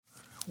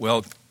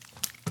Well,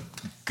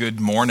 good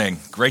morning.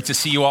 Great to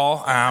see you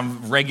all.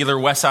 Regular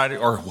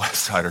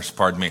Westsiders,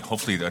 pardon me.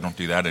 Hopefully I don't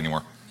do that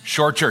anymore.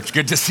 Shore Church,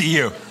 good to see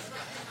you.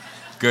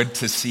 Good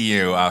to see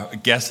you.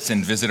 Guests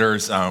and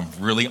visitors,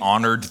 really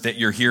honored that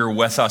you're here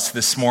with us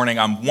this morning.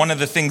 One of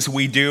the things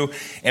we do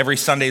every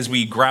Sunday is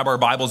we grab our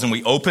Bibles and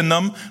we open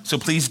them. So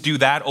please do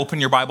that.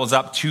 Open your Bibles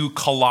up to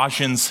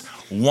Colossians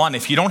 1.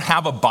 If you don't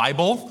have a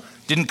Bible,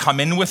 didn't come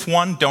in with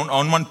one, don't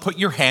own one, put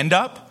your hand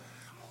up.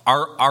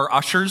 Our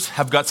ushers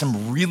have got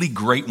some really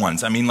great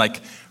ones. I mean,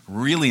 like,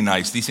 really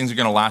nice. These things are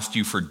going to last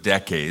you for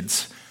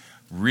decades.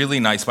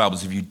 Really nice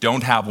Bibles. If you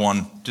don't have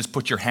one, just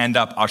put your hand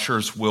up.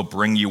 Ushers will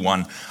bring you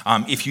one.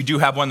 If you do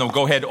have one, though,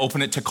 go ahead,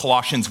 open it to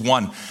Colossians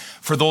 1.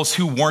 For those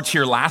who weren't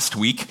here last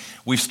week,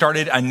 we've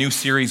started a new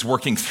series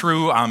working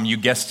through, you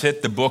guessed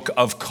it, the book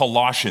of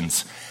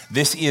Colossians.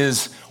 This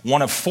is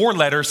one of 4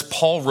 letters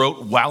Paul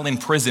wrote while in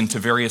prison to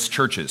various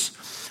churches.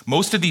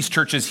 Most of these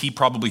churches he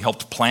probably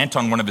helped plant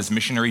on one of his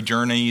missionary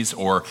journeys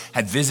or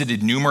had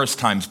visited numerous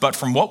times. But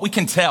from what we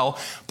can tell,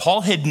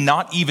 Paul had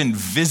not even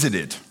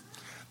visited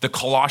the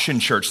Colossian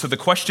church. So the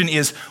question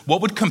is, what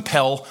would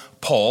compel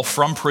Paul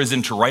from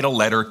prison to write a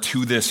letter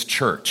to this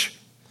church?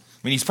 I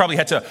mean, he's probably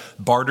had to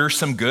barter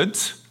some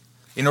goods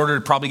in order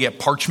to probably get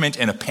parchment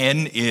and a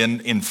pen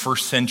in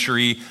first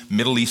century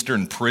Middle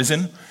Eastern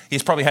prison.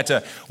 He's probably had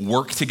to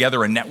work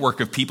together a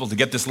network of people to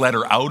get this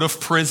letter out of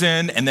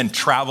prison and then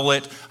travel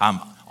it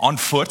on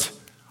foot,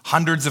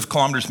 hundreds of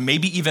kilometers,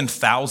 maybe even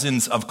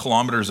thousands of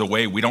kilometers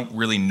away. We don't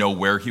really know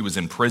where he was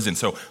in prison.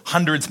 So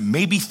hundreds,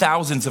 maybe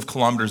thousands of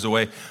kilometers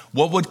away.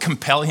 What would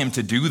compel him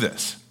to do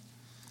this?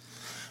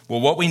 Well,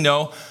 what we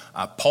know,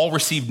 Paul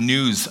received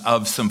news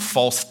of some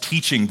false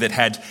teaching that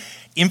had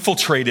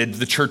infiltrated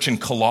the church in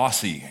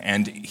Colossae,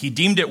 and he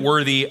deemed it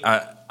worthy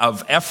of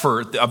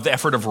the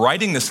effort of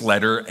writing this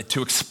letter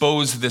to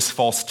expose this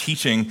false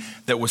teaching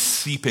that was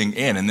seeping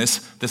in. And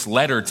this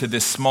letter to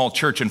this small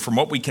church, and from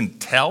what we can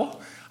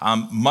tell,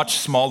 much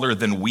smaller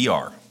than we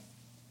are.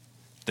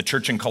 The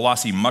church in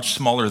Colossae, much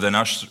smaller than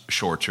us,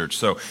 Shore Church.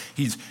 So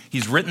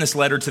he's written this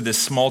letter to this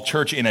small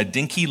church in a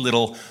dinky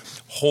little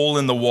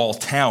hole-in-the-wall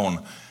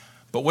town.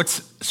 But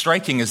what's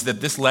striking is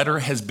that this letter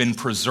has been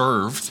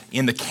preserved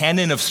in the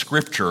canon of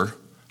Scripture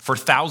for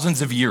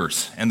thousands of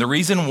years. And the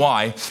reason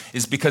why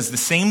is because the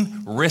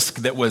same risk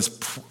that was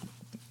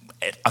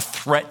a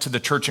threat to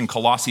the church in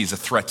Colossae is a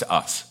threat to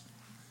us.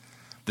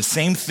 The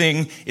same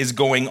thing is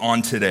going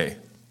on today.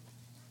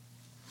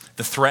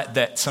 The threat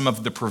that some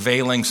of the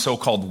prevailing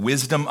so-called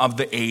wisdom of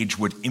the age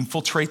would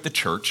infiltrate the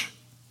church,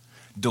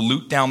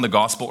 dilute down the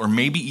gospel, or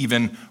maybe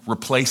even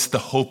replace the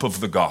hope of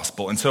the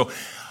gospel. And so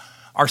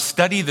our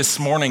study this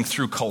morning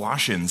through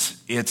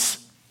Colossians,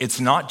 it's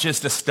not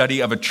just a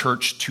study of a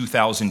church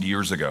 2,000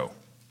 years ago.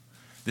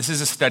 This is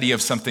a study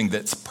of something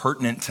that's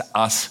pertinent to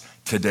us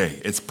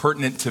today. It's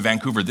pertinent to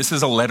Vancouver. This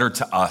is a letter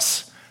to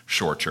us,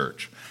 Shore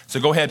Church. So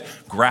go ahead,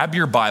 grab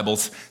your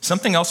Bibles.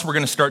 Something else we're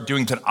going to start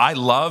doing that I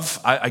love,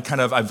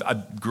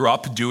 I grew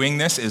up doing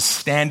this, is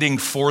standing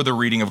for the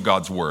reading of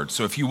God's word.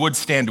 So if you would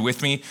stand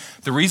with me.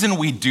 The reason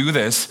we do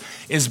this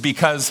is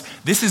because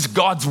this is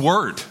God's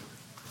word.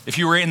 If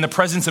you were in the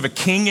presence of a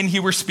king and he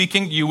were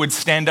speaking, you would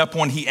stand up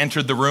when he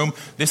entered the room.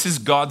 This is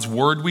God's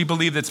word, we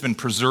believe, that's been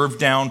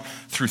preserved down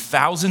through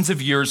thousands of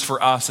years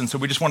for us. And so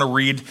we just want to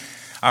read,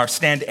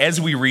 stand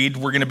as we read.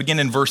 We're going to begin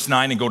in verse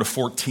 9 and go to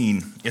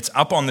 14. It's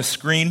up on the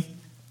screen,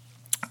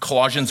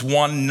 Colossians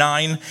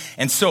 1:9.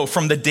 And so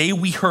from the day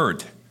we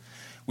heard,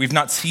 we've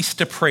not ceased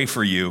to pray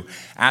for you,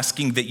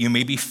 asking that you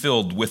may be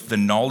filled with the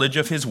knowledge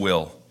of his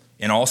will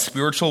in all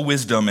spiritual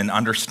wisdom and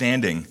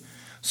understanding,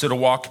 so to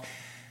walk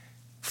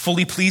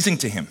fully pleasing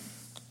to him,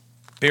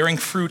 bearing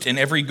fruit in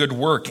every good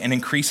work and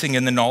increasing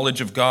in the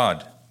knowledge of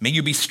God. May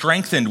you be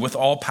strengthened with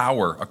all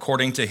power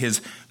according to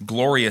his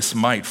glorious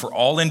might, for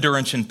all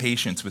endurance and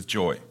patience with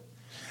joy,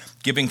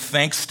 giving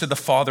thanks to the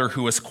Father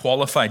who has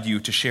qualified you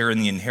to share in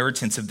the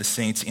inheritance of the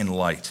saints in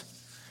light.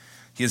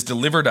 He has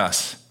delivered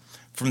us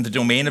from the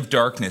domain of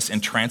darkness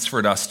and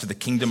transferred us to the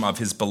kingdom of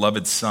his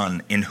beloved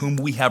Son, in whom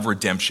we have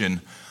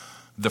redemption,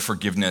 the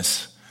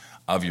forgiveness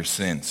of your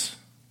sins.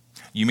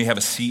 You may have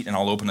a seat, and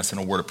I'll open us in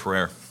a word of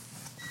prayer.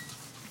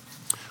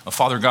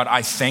 Father God,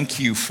 I thank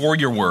you for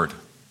your word.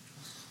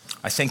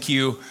 I thank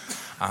you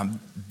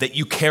that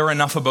you care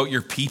enough about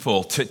your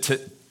people to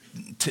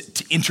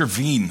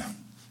intervene.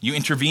 You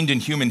intervened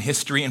in human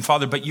history, and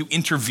Father, but you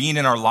intervene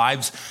in our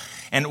lives.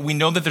 And we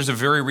know that there's a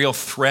very real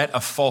threat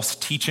of false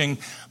teaching,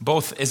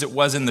 both as it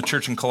was in the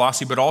church in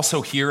Colossae, but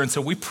also here. And so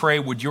we pray,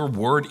 would your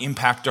word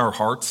impact our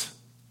hearts?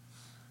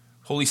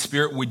 Holy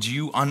Spirit, would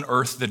you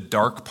unearth the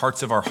dark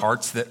parts of our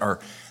hearts that are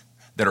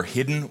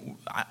hidden?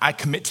 I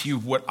commit to you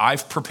what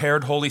I've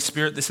prepared, Holy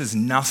Spirit. This is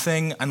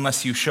nothing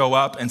unless you show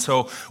up. And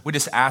so we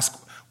just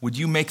ask, would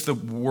you make the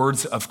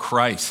words of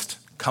Christ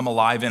come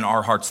alive in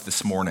our hearts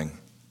this morning?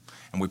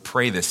 And we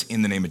pray this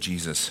in the name of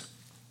Jesus.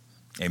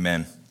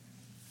 Amen.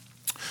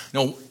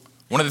 Now,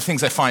 one of the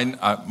things I find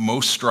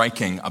most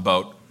striking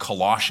about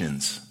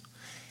Colossians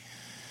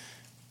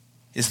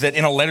is that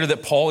in a letter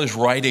that Paul is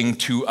writing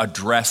to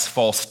address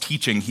false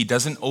teaching, he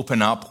doesn't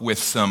open up with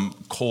some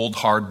cold,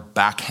 hard,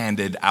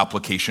 backhanded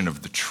application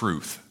of the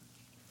truth.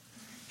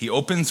 He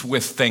opens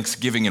with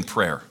thanksgiving and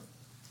prayer.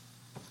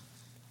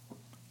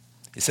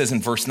 It says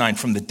in verse 9,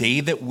 "From the day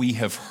that we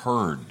have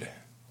heard,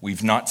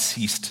 we've not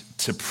ceased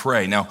to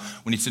pray." Now,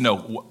 we need to know,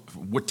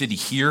 what did he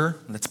hear?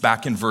 That's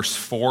back in verse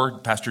 4.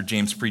 Pastor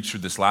James preached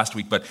through this last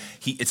week, but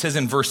it says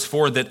in verse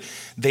 4 that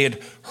they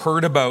had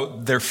heard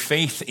about their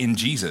faith in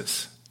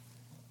Jesus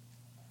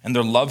and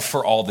their love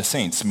for all the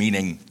saints,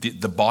 meaning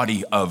the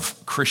body of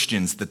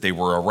Christians that they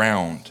were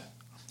around.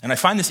 And I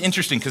find this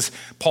interesting because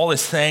Paul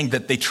is saying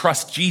that they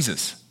trust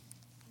Jesus.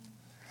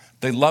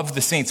 They love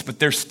the saints, but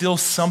there's still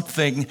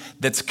something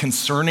that's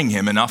concerning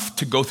him enough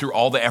to go through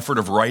all the effort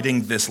of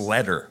writing this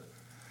letter.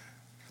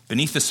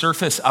 Beneath the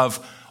surface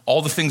of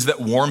all the things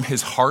that warm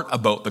his heart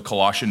about the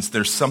Colossians,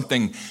 there's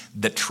something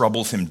that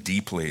troubles him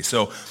deeply.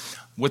 So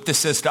what this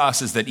says to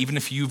us is that even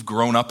if you've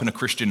grown up in a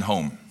Christian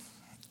home,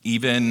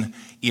 even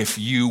if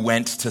you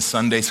went to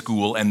Sunday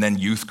school and then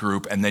youth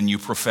group and then you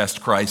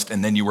professed Christ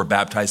and then you were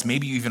baptized,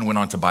 maybe you even went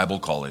on to Bible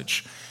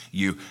college.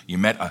 You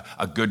met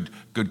a good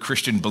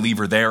Christian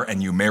believer there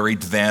and you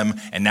married them,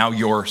 and now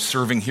you're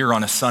serving here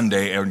on a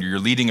Sunday and you're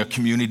leading a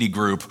community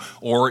group,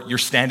 or you're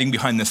standing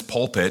behind this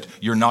pulpit,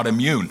 you're not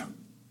immune.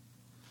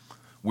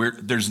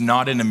 There's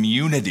not an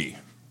immunity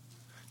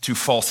to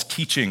false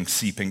teaching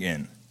seeping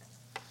in.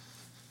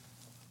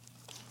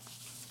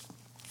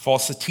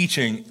 False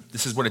teaching,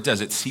 this is what it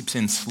does. It seeps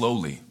in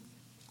slowly,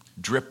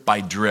 drip by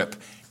drip,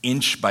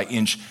 inch by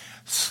inch,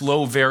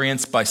 slow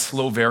variance by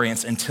slow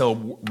variance until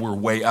we're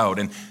way out.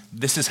 And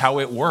this is how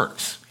it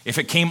works. If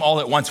it came all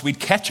at once, we'd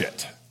catch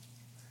it.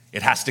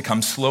 It has to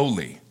come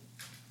slowly.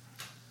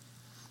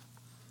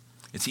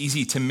 It's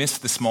easy to miss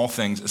the small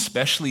things,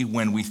 especially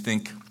when we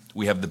think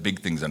we have the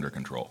big things under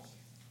control.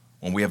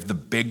 When we have the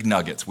big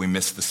nuggets, we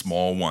miss the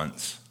small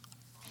ones.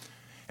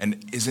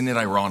 And isn't it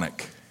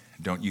ironic,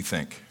 don't you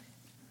think,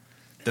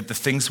 that the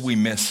things we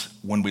miss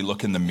when we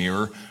look in the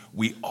mirror,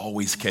 we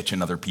always catch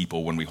in other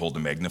people when we hold a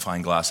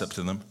magnifying glass up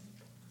to them?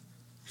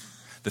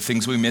 The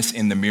things we miss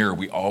in the mirror,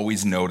 we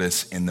always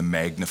notice in the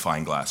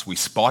magnifying glass. We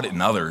spot it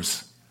in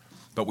others,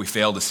 but we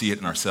fail to see it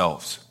in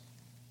ourselves.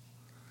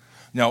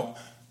 Now,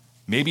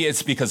 maybe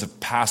it's because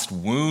of past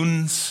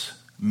wounds.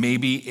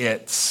 Maybe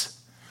it's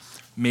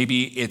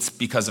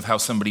because of how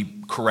somebody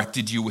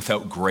corrected you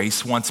without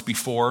grace once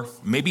before.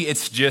 Maybe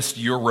it's just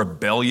your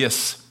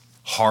rebellious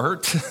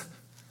heart.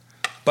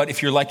 But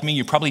if you're like me,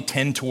 you probably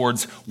tend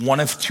towards one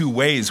of two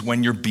ways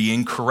when you're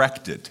being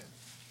corrected.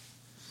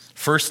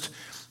 First,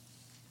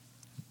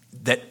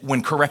 that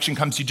when correction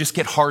comes, you just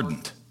get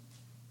hardened.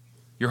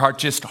 Your heart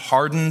just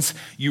hardens.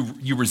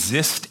 You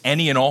resist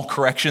any and all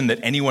correction that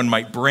anyone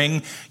might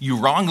bring. You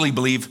wrongly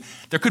believe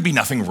there could be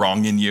nothing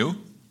wrong in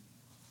you.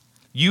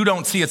 You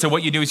don't see it, so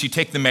what you do is you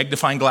take the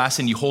magnifying glass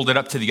and you hold it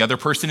up to the other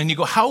person and you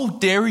go, "How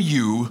dare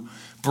you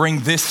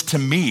bring this to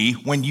me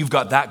when you've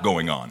got that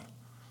going on?"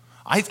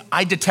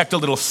 I detect a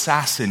little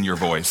sass in your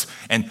voice,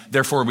 and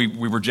therefore we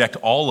reject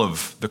all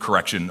of the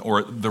correction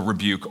or the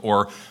rebuke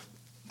or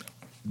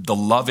the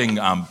loving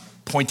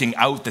pointing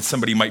out that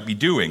somebody might be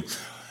doing.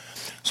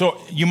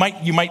 So you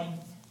might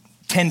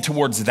tend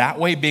towards that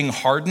way, being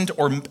hardened,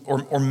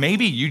 or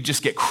maybe you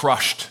just get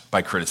crushed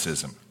by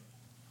criticism.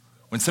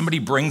 When somebody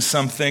brings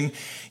something,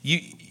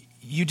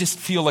 you just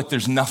feel like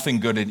there's nothing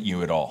good in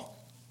you at all.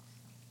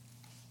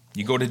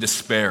 You go to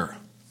despair.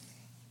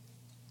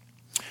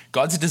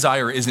 God's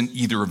desire isn't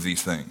either of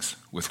these things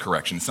with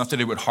correction. It's not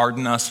that it would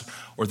harden us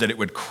or that it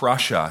would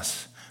crush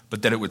us,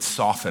 but that it would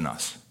soften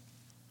us,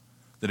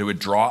 that it would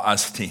draw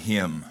us to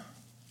Him.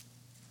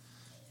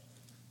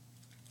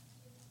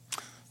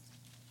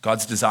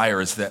 God's desire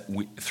is that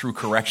through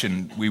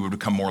correction, we would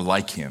become more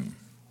like Him.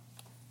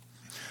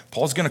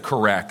 Paul's going to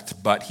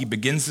correct, but he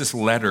begins this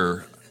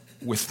letter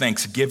with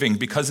thanksgiving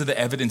because of the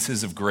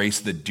evidences of grace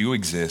that do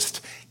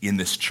exist in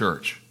this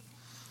church.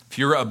 If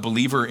you're a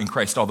believer in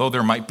Christ, although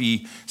there might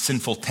be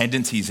sinful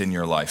tendencies in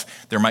your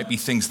life, there might be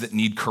things that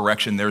need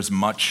correction, there's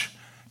much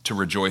to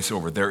rejoice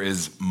over. There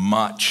is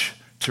much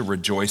to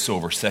rejoice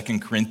over. 2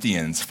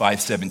 Corinthians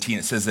 5:17,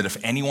 it says that if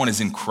anyone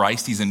is in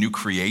Christ, he's a new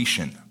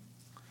creation.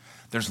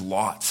 There's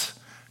lots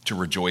to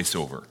rejoice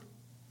over.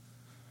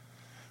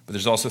 But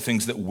there's also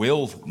things that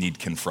will need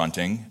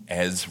confronting,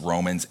 as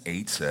Romans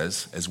 8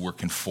 says, as we're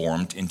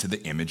conformed into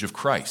the image of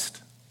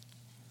Christ.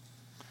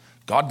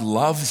 God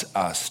loves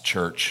us,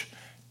 church,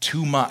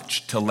 too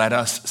much to let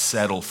us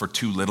settle for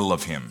too little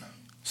of Him.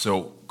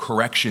 So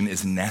correction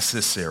is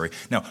necessary.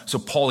 Now, so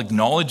Paul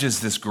acknowledges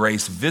this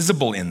grace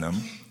visible in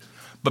them,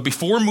 but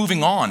before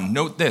moving on,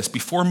 note this,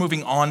 before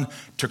moving on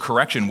to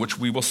correction, which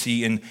we will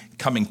see in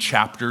coming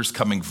chapters,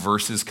 coming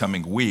verses,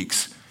 coming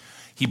weeks,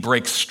 he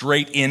breaks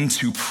straight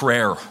into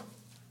prayer.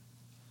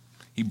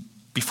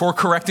 Before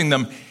correcting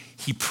them,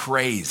 he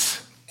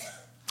prays.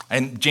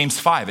 And James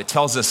 5, it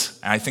tells us,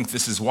 and I think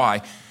this is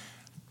why,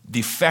 the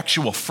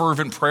effectual,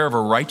 fervent prayer of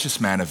a righteous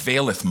man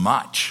availeth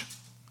much.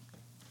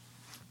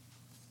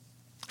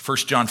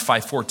 1 John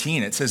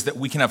 5:14, it says that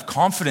we can have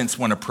confidence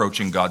when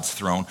approaching God's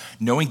throne,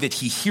 knowing that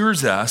he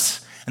hears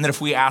us, and that if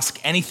we ask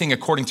anything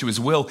according to his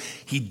will,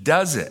 he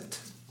does it.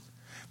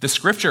 The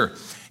scripture,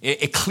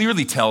 it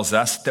clearly tells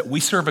us that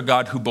we serve a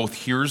God who both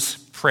hears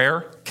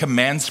prayer,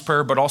 commands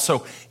prayer, but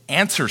also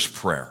answers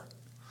prayer.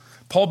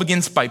 Paul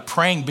begins by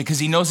praying because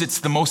he knows it's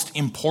the most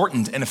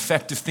important and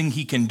effective thing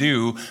he can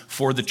do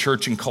for the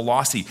church in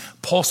Colossae.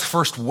 Paul's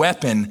first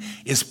weapon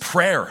is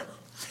prayer,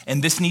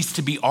 and this needs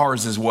to be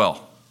ours as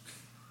well.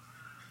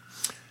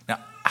 Now,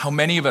 how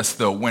many of us,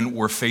 though, when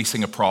we're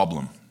facing a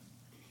problem,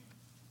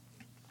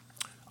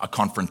 a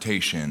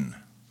confrontation,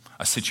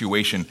 a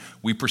situation,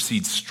 we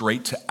proceed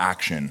straight to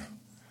action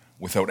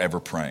without ever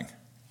praying?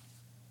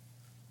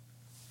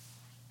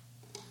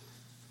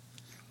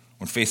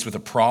 When faced with a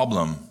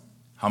problem,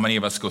 how many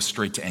of us go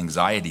straight to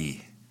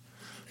anxiety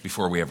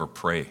before we ever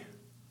pray?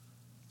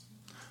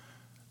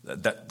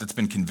 That's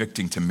been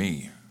convicting to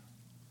me.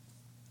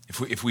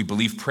 If we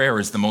believe prayer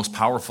is the most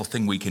powerful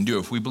thing we can do,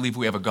 if we believe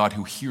we have a God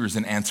who hears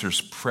and answers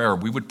prayer,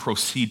 we would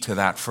proceed to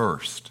that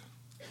first.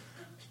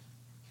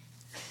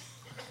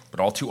 But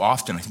all too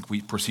often, I think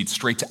we proceed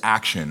straight to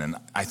action, and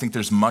I think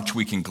there's much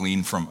we can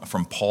glean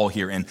from Paul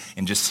here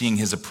in just seeing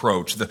his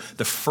approach.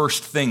 The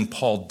first thing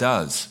Paul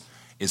does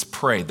is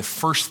pray. The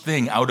first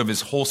thing out of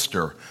his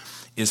holster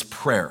is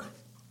prayer.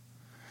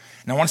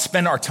 And I want to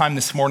spend our time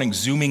this morning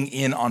zooming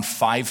in on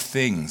 5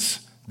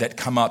 things that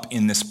come up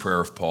in this prayer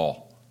of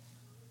Paul.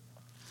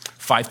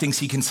 5 things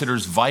he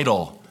considers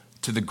vital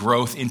to the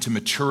growth into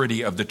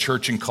maturity of the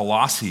church in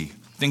Colossae.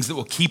 Things that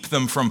will keep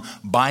them from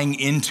buying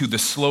into the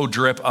slow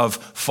drip of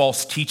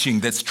false teaching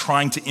that's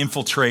trying to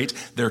infiltrate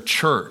their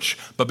church.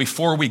 But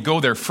before we go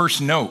there, first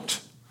note,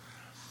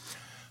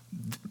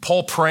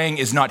 Paul praying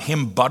is not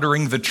him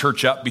buttering the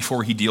church up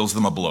before he deals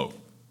them a blow.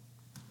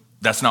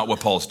 That's not what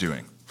Paul's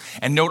doing.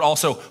 And note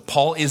also,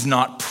 Paul is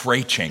not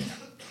preaching.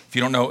 If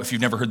you don't know, if you've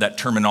never heard that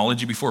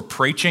terminology before,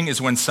 preaching is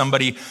when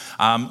somebody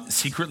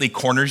secretly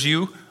corners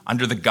you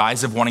under the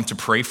guise of wanting to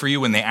pray for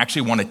you and they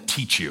actually want to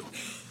teach you.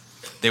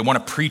 They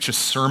want to preach a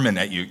sermon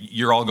at you.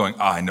 You're all going,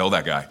 I know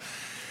that guy.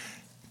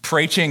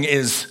 Preaching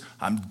is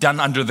done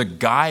under the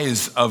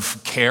guise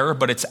of care,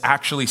 but it's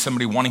actually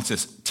somebody wanting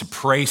to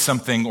pray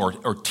something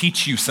or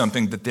teach you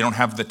something that they don't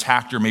have the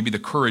tact or maybe the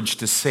courage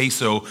to say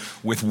so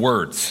with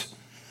words.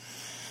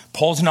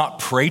 Paul's not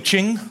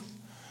preaching,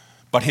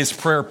 but his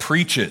prayer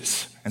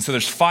preaches. And so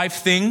there's 5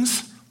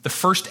 things. The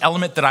first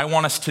element that I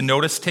want us to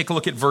notice, take a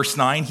look at verse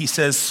 9. He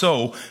says,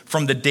 so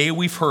from the day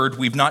we've heard,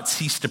 we've not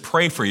ceased to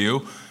pray for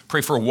you.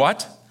 Pray for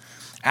what?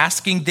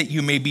 Asking that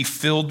you may be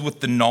filled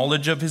with the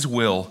knowledge of his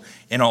will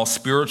in all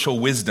spiritual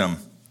wisdom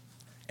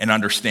and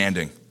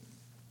understanding.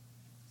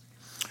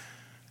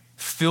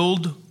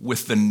 Filled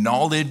with the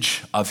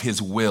knowledge of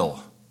his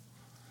will.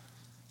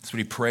 That's what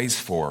he prays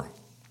for.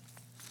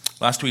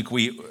 Last week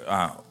we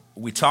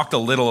talked a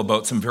little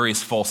about some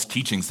various false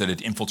teachings that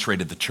had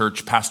infiltrated the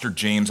church. Pastor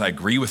James, I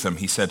agree with him.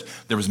 He said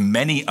there was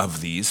many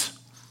of these.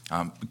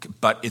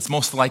 But it's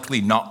most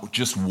likely not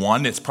just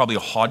one. It's probably a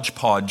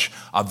hodgepodge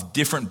of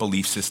different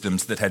belief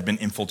systems that had been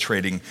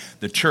infiltrating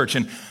the church.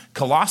 And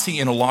Colossae,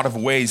 in a lot of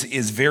ways,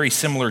 is very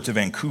similar to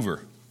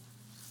Vancouver.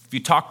 If you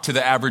talk to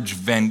the average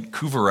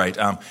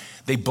Vancouverite,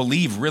 they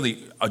believe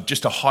really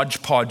just a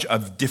hodgepodge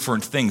of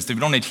different things. They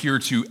don't adhere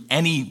to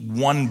any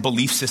one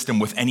belief system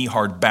with any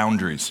hard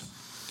boundaries.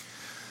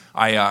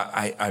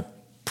 I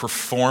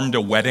performed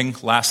a wedding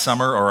last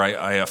summer, or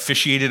I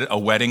officiated a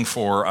wedding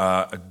for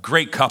a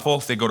great couple.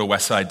 They go to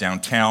Westside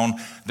downtown.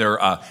 They're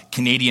a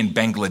Canadian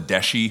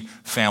Bangladeshi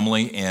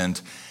family, and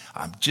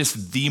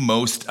just the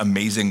most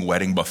amazing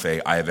wedding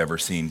buffet I have ever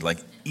seen. Like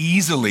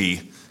easily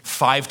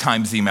 5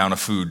 times the amount of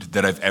food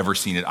that I've ever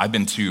seen it. I've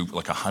been to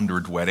like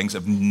 100 weddings.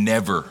 I've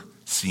never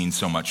seen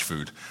so much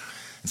food.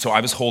 And so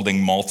I was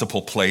holding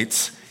multiple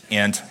plates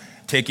and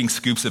taking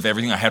scoops of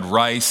everything. I had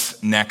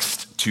rice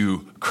next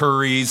to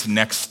curries,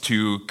 next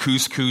to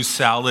couscous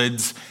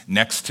salads,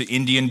 next to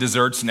Indian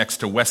desserts, next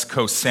to West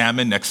Coast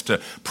salmon, next to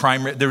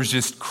prime rib. There was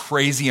just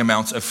crazy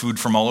amounts of food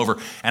from all over.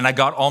 And I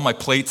got all my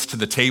plates to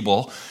the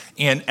table,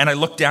 and I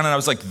looked down and I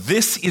was like,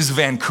 this is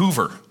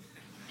Vancouver.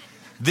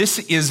 This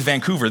is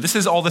Vancouver. This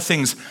is all the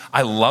things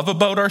I love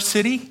about our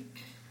city.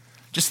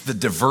 Just the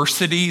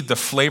diversity, the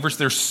flavors.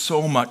 There's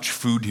so much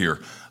food here.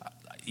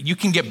 You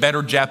can get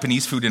better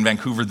Japanese food in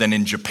Vancouver than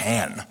in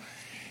Japan.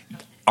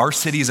 Our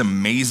city is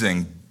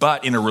amazing,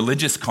 but in a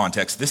religious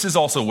context, this is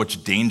also what's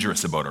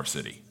dangerous about our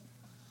city.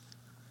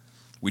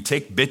 We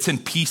take bits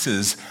and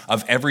pieces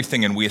of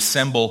everything and we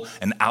assemble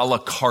an a la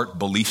carte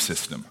belief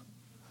system.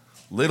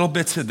 Little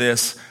bits of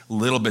this,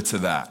 little bits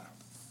of that.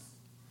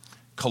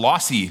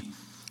 Colossae,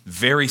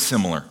 very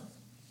similar.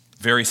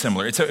 Very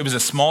similar. It was a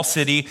small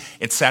city.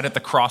 It sat at the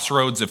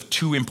crossroads of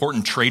 2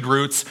 important trade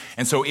routes.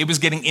 And so it was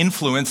getting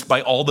influenced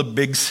by all the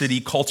big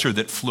city culture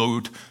that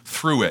flowed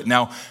through it.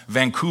 Now,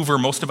 Vancouver,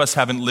 most of us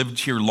haven't lived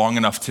here long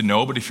enough to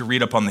know, but if you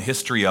read up on the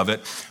history of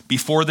it,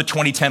 before the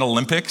 2010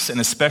 Olympics,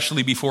 and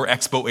especially before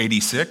Expo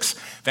 86,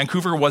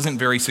 Vancouver wasn't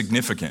very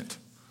significant.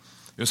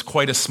 It was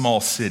quite a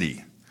small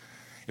city.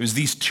 It was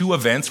these two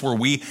events where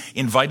we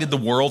invited the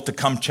world to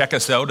come check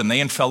us out, and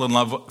they fell in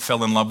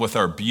love with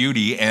our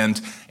beauty. And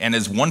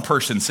as one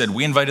person said,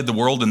 we invited the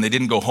world and they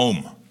didn't go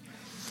home.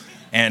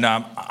 And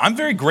I'm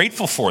very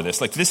grateful for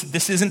this. Like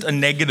this isn't a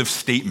negative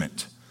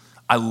statement.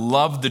 I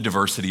love the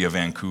diversity of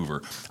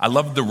Vancouver. I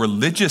love the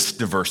religious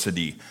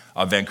diversity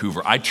of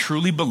Vancouver. I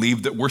truly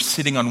believe that we're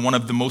sitting on one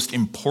of the most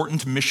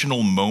important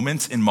missional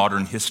moments in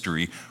modern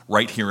history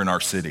right here in our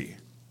city.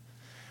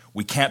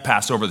 We can't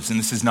pass over this, and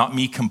this is not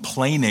me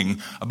complaining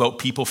about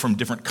people from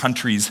different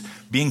countries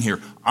being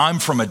here. I'm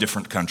from a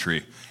different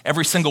country.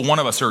 Every single one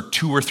of us are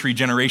 2 or 3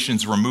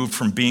 generations removed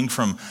from being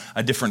from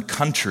a different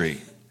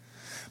country.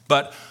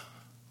 But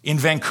in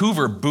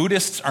Vancouver,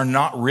 Buddhists are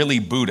not really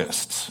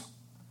Buddhists.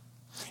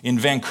 In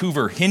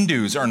Vancouver,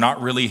 Hindus are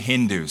not really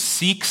Hindus.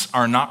 Sikhs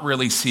are not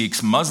really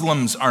Sikhs.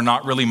 Muslims are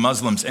not really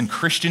Muslims. And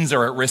Christians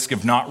are at risk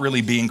of not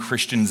really being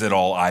Christians at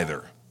all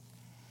either.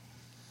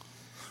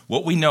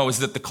 What we know is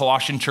that the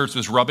Colossian church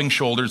was rubbing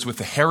shoulders with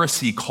a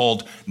heresy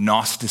called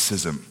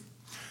Gnosticism.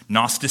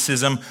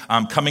 Gnosticism,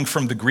 coming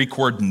from the Greek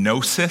word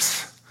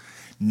gnosis,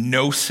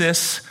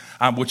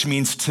 which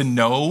means to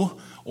know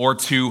or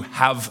to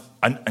have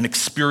an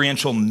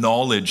experiential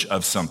knowledge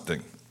of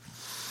something.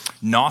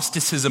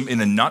 Gnosticism, in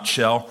a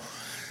nutshell,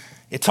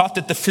 it taught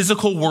that the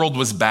physical world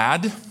was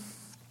bad,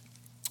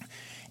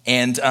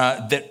 and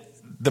that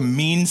the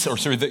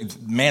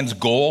man's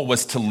goal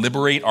was to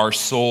liberate our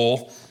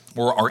soul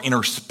or our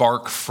inner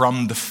spark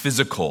from the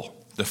physical.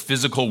 The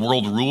physical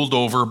world ruled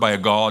over by a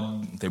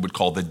god they would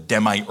call the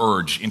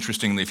demiurge.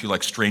 Interestingly, if you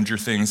like Stranger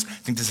Things, I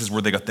think this is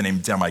where they got the name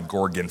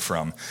Demigorgon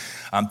from.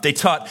 They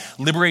taught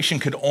liberation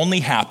could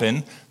only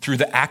happen through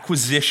the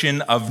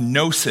acquisition of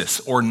gnosis,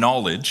 or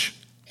knowledge,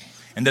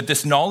 and that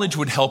this knowledge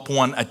would help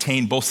one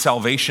attain both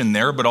salvation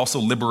there, but also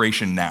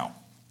liberation now.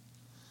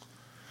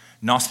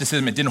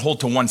 Gnosticism, it didn't hold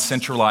to one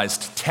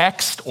centralized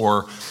text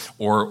or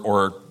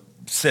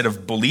set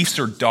of beliefs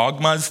or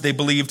dogmas. They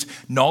believed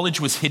knowledge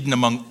was hidden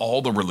among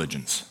all the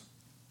religions,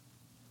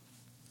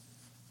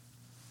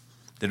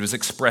 that it was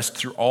expressed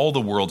through all the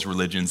world's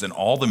religions and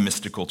all the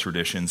mystical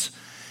traditions.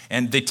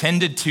 And they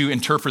tended to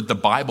interpret the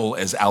Bible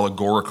as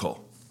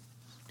allegorical,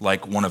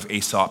 like one of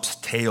Aesop's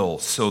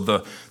tales. So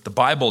the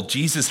Bible,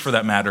 Jesus for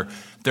that matter,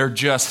 they're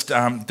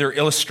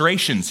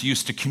illustrations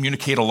used to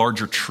communicate a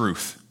larger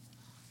truth.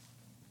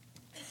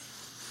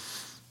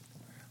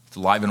 It's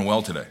alive and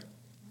well today.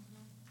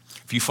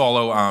 If you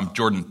follow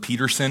Jordan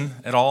Peterson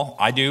at all,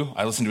 I do.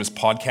 I listen to his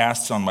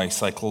podcasts on my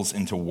cycles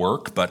into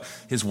work, but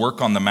his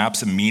work on the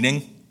maps of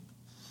meaning,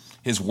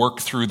 his work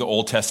through the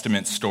Old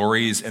Testament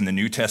stories and the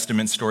New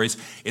Testament stories,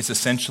 it's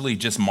essentially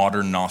just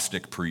modern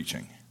Gnostic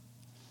preaching.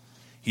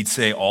 He'd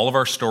say all of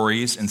our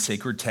stories and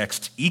sacred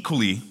texts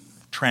equally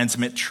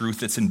transmit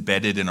truth that's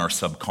embedded in our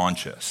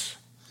subconscious,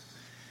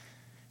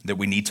 that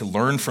we need to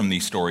learn from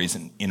these stories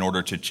in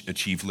order to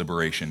achieve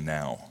liberation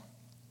now.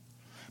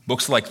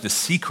 Books like The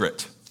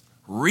Secret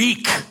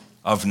reek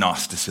of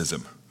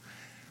Gnosticism.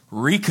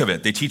 Reek of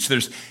it. They teach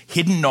there's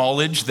hidden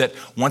knowledge that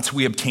once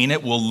we obtain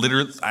it will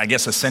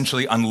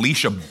essentially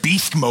unleash a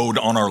beast mode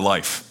on our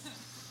life.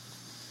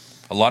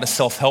 A lot of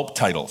self-help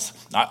titles.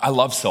 I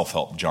love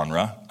self-help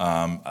genre.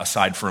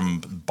 Aside from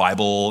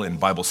Bible and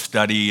Bible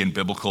study and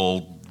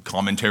biblical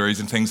commentaries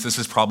and things, this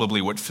is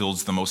probably what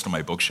fills the most of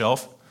my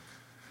bookshelf.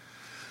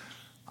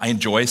 I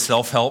enjoy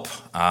self-help,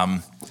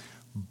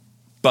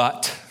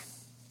 but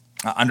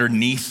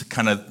underneath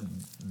kind of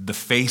the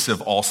face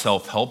of all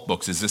self-help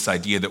books is this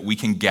idea that we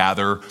can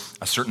gather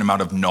a certain amount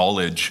of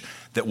knowledge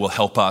that will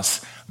help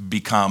us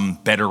become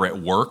better at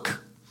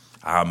work,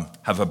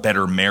 have a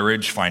better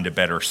marriage, find a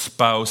better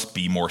spouse,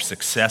 be more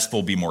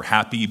successful, be more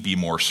happy, be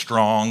more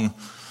strong,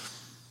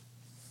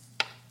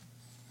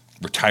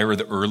 retire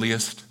the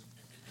earliest.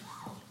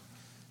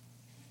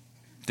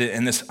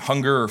 And this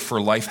hunger for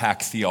life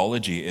hack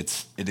theology,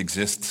 it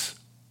exists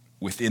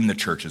within the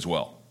church as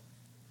well.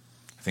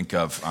 Think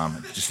of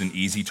just an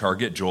easy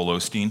target, Joel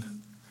Osteen,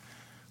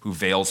 who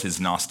veils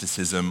his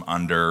Gnosticism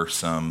under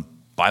some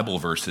Bible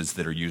verses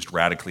that are used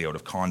radically out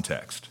of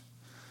context.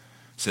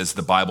 Says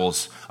the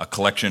Bible's a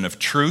collection of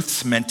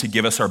truths meant to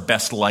give us our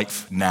best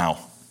life now.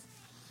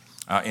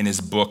 In his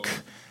book,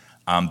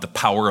 The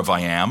Power of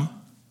I Am,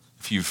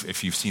 if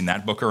you've seen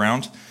that book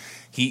around,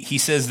 he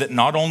says that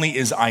not only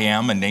is I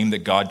Am a name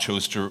that God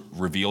chose to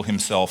reveal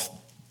himself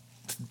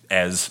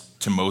as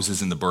to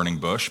Moses in the burning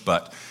bush,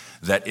 but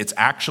that it's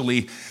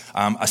actually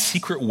a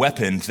secret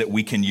weapon that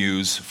we can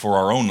use for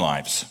our own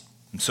lives.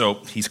 And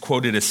so he's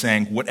quoted as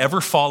saying,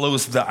 whatever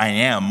follows the I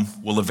am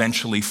will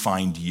eventually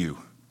find you.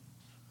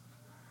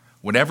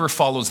 Whatever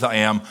follows the I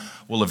am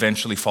will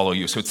eventually follow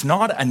you. So it's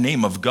not a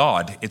name of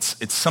God,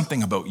 it's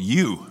something about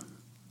you.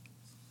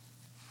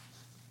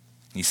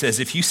 He says,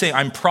 if you say,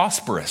 I'm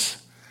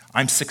prosperous,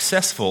 I'm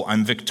successful,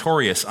 I'm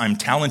victorious, I'm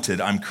talented,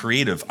 I'm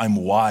creative, I'm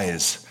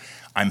wise,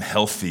 I'm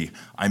healthy,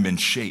 I'm in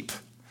shape,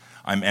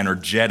 I'm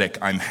energetic,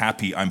 I'm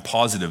happy, I'm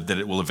positive, that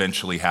it will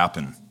eventually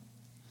happen.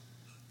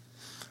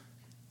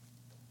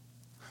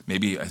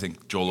 Maybe I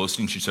think Joel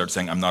Osteen should start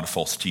saying, I'm not a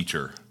false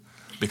teacher.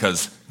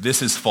 because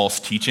this is false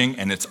teaching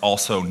and it's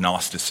also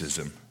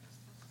Gnosticism.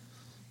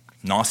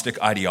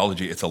 Gnostic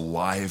ideology, it's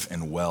alive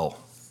and well.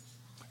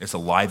 It's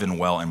alive and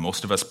well, and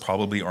most of us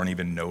probably aren't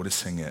even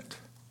noticing it.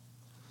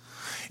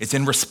 It's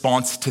in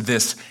response to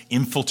this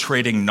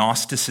infiltrating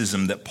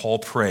Gnosticism that Paul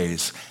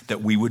prays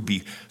that we would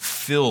be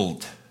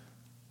filled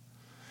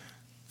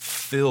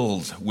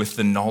with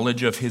the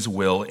knowledge of his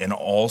will in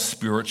all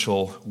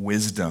spiritual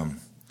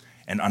wisdom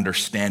and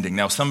understanding.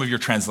 Now, some of your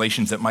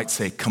translations, it might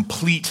say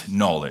complete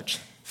knowledge,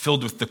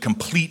 filled with the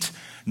complete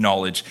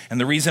knowledge. And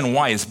the reason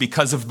why is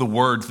because of the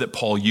word that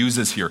Paul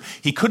uses here.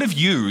 He could have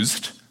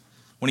used,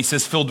 when he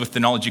says filled with the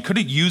knowledge, he could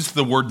have used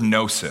the word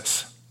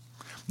gnosis.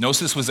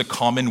 Gnosis was a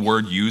common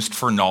word used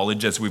for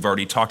knowledge, as we've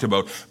already talked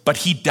about, but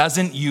he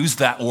doesn't use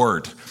that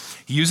word.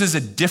 He uses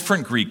a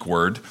different Greek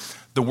word,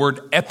 the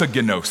word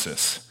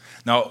epigenosis.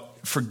 Now,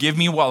 forgive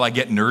me while I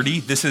get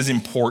nerdy. This is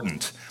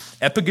important.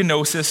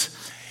 Epigenosis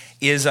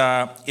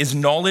is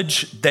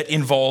knowledge that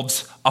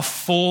involves a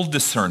full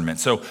discernment.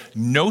 So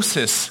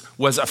gnosis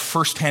was a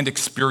firsthand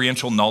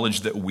experiential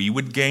knowledge that we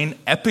would gain.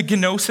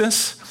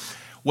 Epigenosis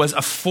was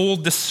a full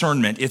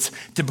discernment. It's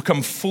to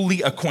become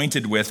fully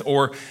acquainted with,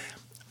 or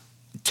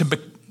to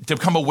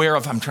become aware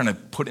of, I'm trying to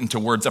put into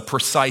words, a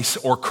precise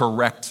or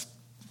correct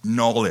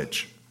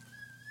knowledge.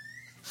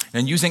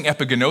 And using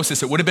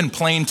epigenosis, it would have been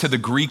plain to the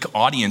Greek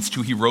audience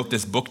who he wrote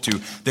this book to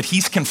that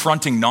he's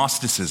confronting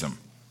Gnosticism.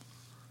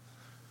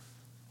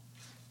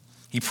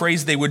 He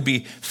prays they would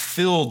be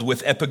filled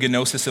with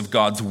epigenosis of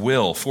God's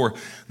will. For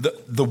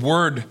the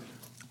word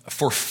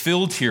for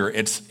filled here,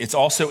 it's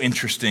also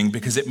interesting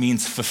because it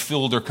means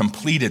fulfilled or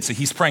completed. So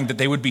he's praying that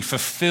they would be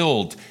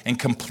fulfilled and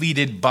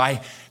completed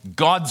by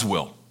God's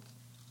will,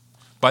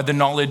 by the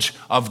knowledge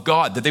of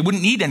God, that they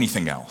wouldn't need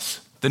anything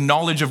else. The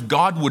knowledge of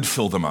God would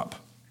fill them up.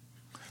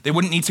 They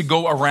wouldn't need to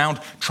go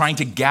around trying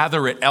to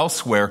gather it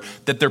elsewhere,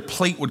 that their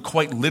plate would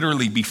quite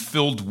literally be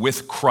filled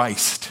with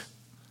Christ.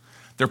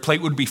 Their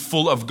plate would be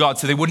full of God,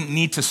 so they wouldn't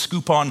need to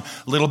scoop on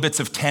little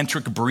bits of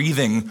tantric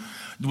breathing,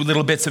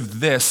 little bits of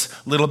this,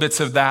 little bits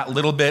of that,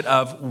 little bit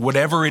of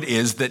whatever it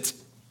is that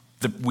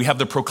we have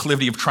the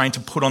proclivity of trying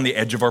to put on the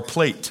edge of our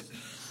plate.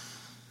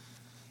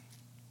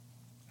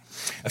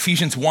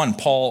 Ephesians 1,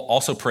 Paul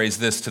also prays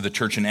this to the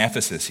church in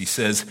Ephesus. He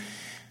says,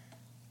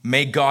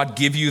 "May God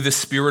give you the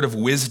spirit of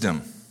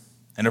wisdom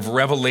and of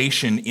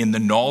revelation in the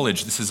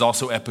knowledge." This is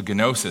also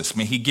epigenosis.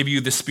 May he give you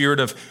the spirit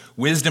of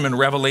wisdom and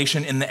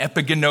revelation in the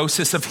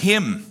epigenosis of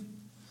him,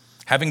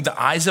 having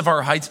the eyes of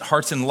our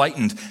hearts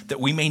enlightened,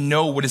 that we may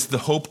know what is the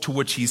hope to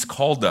which he's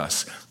called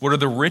us, what are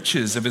the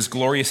riches of his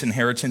glorious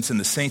inheritance in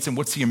the saints, and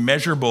what's the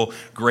immeasurable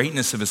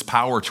greatness of his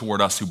power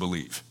toward us who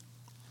believe.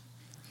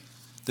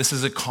 This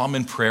is a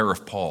common prayer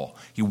of Paul.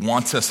 He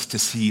wants us to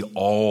see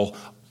all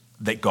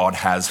that God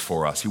has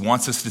for us. He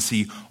wants us to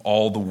see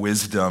all the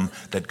wisdom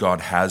that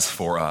God has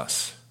for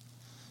us.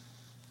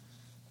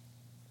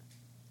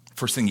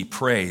 First thing he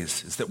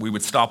prays is that we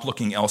would stop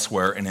looking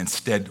elsewhere and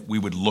instead we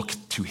would look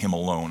to him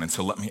alone. And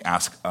so let me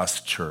ask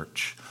us,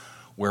 church,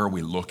 where are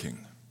we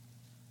looking?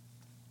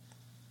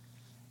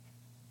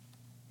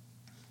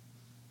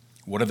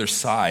 What other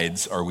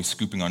sides are we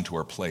scooping onto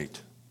our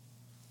plate?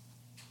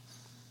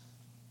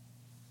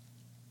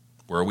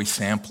 Where are we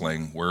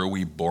sampling? Where are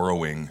we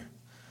borrowing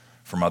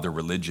from other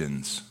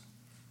religions?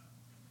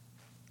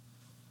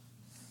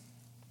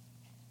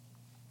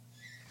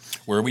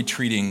 Where are we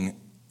treating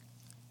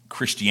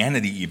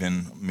Christianity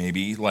even,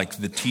 maybe, like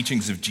the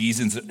teachings of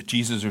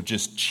Jesus are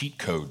just cheat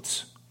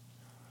codes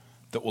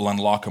that will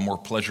unlock a more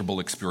pleasurable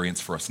experience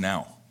for us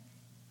now?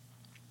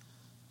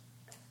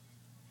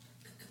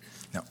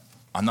 Now,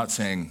 I'm not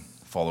saying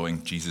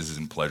following Jesus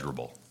isn't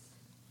pleasurable,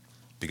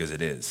 because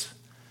it is.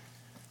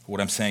 What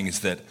I'm saying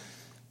is that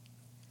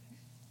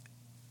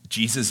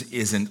Jesus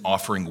isn't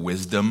offering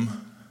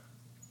wisdom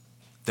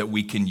that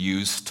we can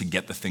use to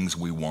get the things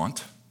we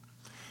want.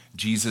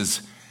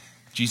 Jesus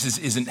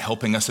isn't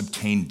helping us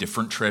obtain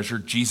different treasure.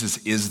 Jesus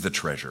is the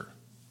treasure.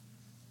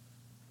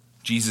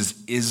 Jesus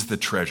is the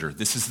treasure.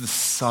 This is the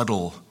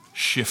subtle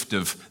shift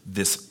of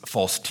this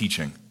false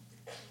teaching.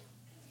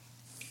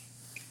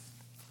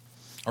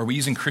 Are we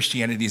using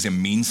Christianity as a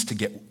means to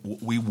get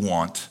what we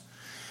want,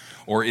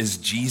 or is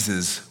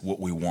Jesus what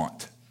we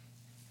want?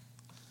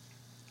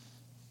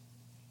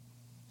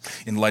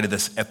 In light of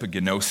this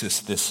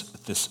epigenosis,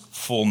 this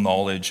full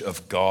knowledge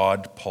of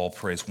God, Paul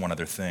prays one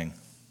other thing.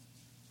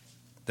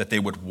 That they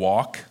would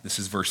walk, this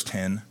is verse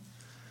 10,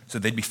 so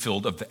they'd be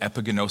filled of the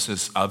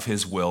epigenosis of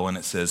his will, and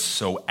it says,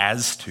 so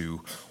as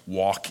to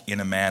walk in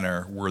a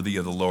manner worthy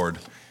of the Lord,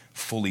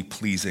 fully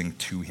pleasing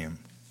to him.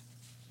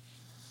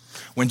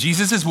 When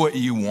Jesus is what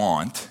you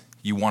want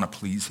to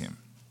please him.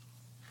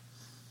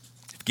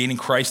 If gaining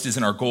Christ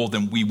isn't our goal,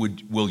 then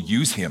we'll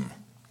use him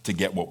to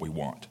get what we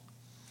want.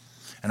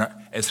 And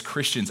as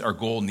Christians, our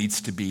goal needs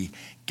to be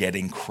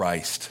getting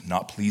Christ,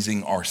 not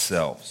pleasing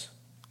ourselves.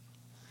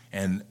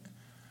 And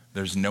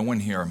there's no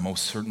one here,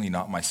 most certainly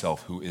not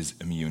myself, who is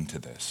immune to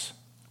this.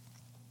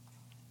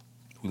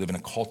 We live in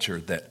a culture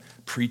that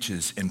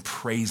preaches and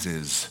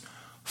praises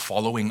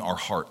following our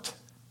heart,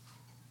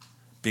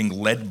 being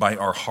led by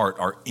our heart,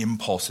 our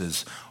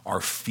impulses,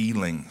 our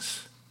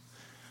feelings.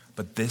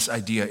 But this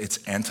idea, it's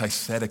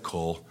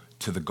antithetical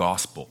to the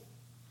gospel.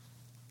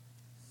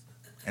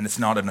 And it's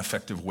not an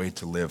effective way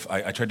to live.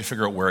 I tried to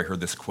figure out where I heard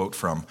this quote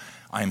from.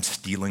 I am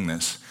stealing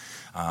this.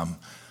 I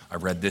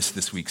read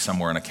this week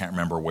somewhere, and I can't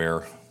remember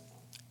where.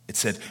 It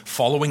said,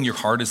 following your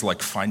heart is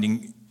like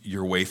finding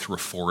your way through a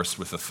forest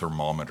with a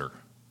thermometer.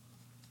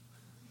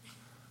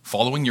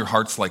 Following your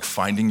heart's like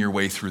finding your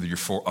way through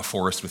a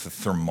forest with a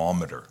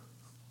thermometer.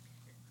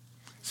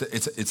 So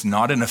it's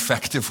not an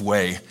effective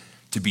way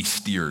to be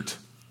steered.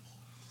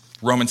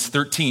 Romans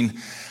 13,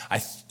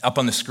 up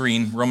on the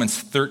screen, Romans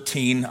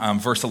 13,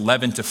 verse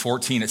 11 to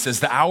 14, it says,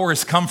 the hour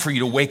has come for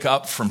you to wake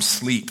up from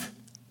sleep.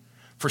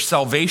 For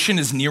salvation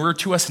is nearer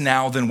to us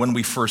now than when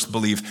we first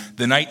believed.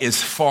 The night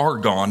is far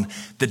gone.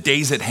 The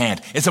day's at hand.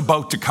 It's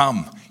about to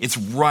come. It's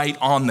right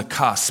on the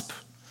cusp.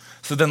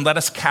 So then let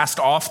us cast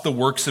off the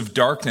works of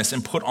darkness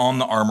and put on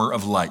the armor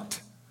of light.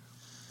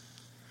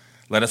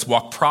 Let us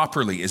walk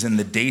properly as in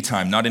the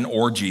daytime, not in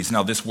orgies.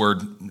 Now this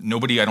word,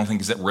 nobody I don't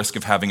think is at risk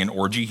of having an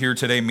orgy here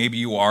today. Maybe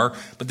you are.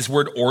 But this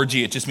word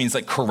orgy, it just means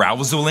like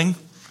carouseling,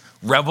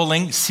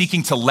 reveling,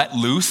 seeking to let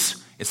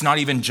loose. It's not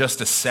even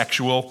just a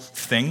sexual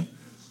thing.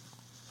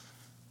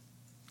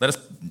 Let us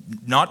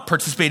not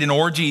participate in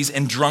orgies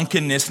and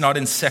drunkenness, not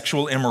in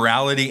sexual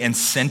immorality and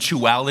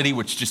sensuality,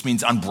 which just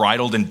means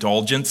unbridled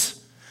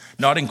indulgence,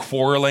 not in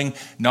quarreling,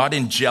 not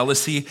in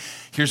jealousy.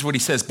 Here's what he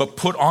says, but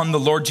put on the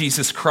Lord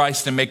Jesus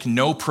Christ and make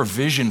no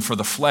provision for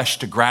the flesh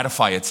to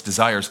gratify its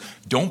desires.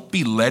 Don't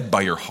be led by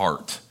your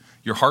heart.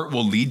 Your heart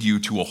will lead you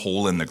to a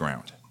hole in the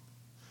ground.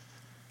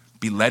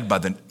 Be led by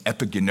the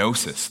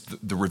epigenosis,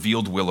 the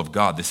revealed will of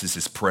God. This is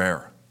his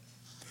prayer.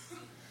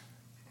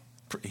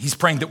 He's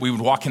praying that we would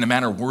walk in a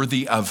manner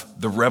worthy of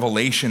the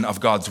revelation of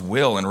God's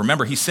will. And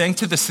remember, he's saying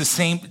to this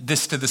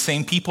to the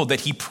same people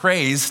that he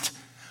praised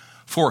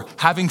for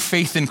having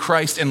faith in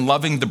Christ and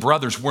loving the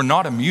brothers. We're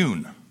not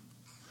immune.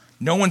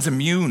 No one's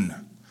immune.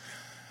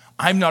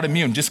 I'm not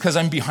immune. Just because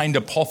I'm behind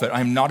a pulpit,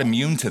 I'm not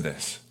immune to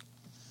this.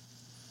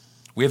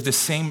 We have the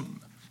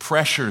same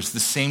pressures, the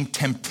same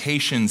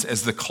temptations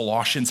as the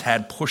Colossians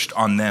had pushed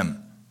on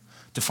them,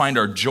 to find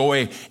our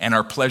joy and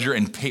our pleasure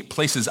in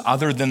places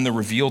other than the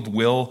revealed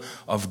will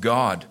of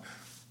God.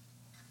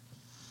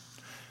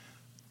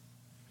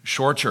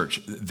 Shore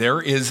Church, there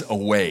is a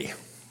way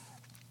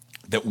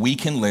that we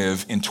can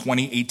live in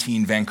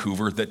 2018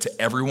 Vancouver that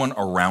to everyone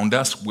around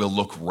us will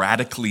look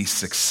radically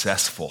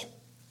successful,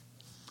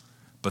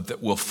 but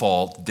that will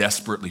fall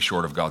desperately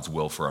short of God's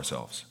will for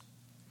ourselves.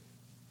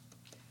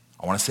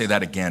 I want to say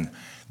that again.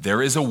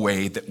 There is a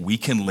way that we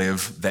can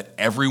live that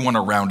everyone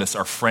around us,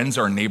 our friends,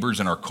 our neighbors,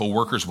 and our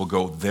coworkers will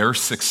go, they're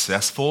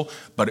successful,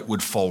 but it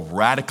would fall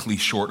radically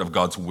short of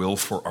God's will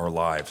for our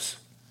lives.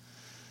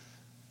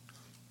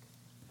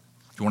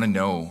 If you want to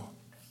know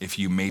if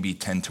you maybe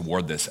tend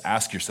toward this,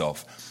 ask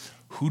yourself,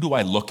 who do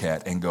I look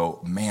at and go,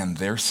 man,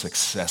 they're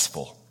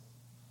successful,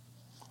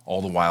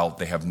 all the while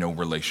they have no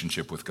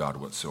relationship with God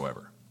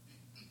whatsoever?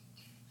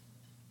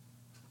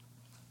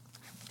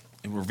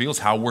 It reveals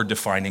how we're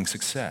defining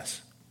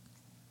success.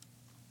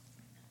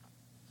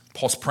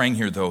 Paul's praying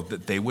here, though,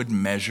 that they would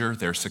measure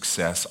their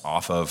success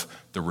off of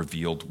the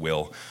revealed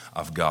will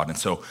of God. And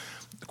so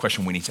the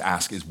question we need to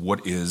ask is,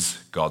 what is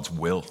God's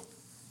will?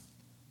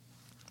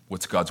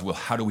 What's God's will?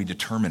 How do we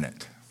determine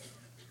it?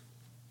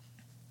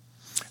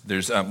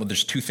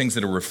 There's two things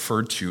that are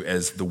referred to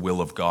as the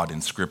will of God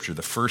in Scripture.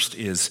 The first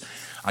is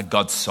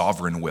God's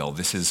sovereign will.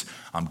 This is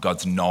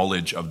God's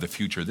knowledge of the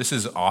future. This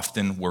is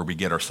often where we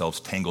get ourselves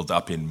tangled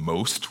up in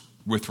most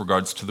with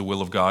regards to the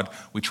will of God.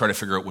 We try to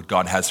figure out what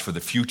God has for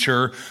the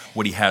future,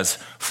 what he has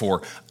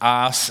for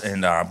us,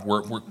 and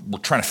we're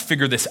trying to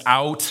figure this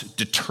out,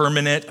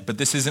 determine it, but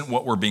this isn't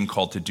what we're being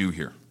called to do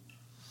here.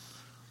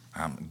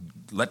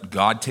 Let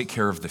God take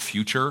care of the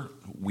future.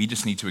 We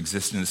just need to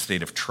exist in a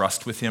state of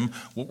trust with him.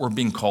 What we're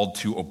being called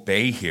to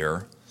obey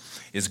here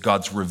is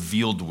God's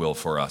revealed will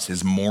for us,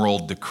 his moral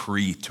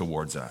decree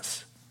towards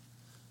us.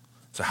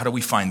 So how do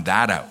we find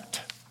that out?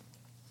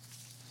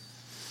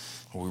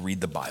 Well, we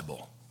read the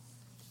Bible.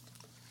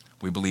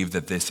 We believe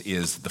that this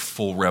is the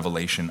full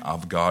revelation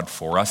of God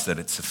for us, that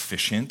it's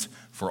sufficient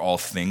for all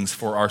things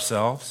for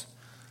ourselves,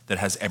 that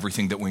has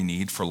everything that we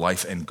need for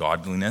life and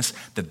godliness,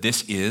 that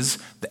this is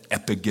the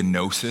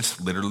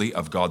epigenosis, literally,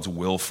 of God's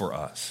will for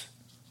us.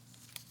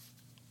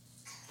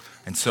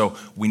 And so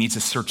we need to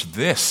search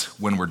this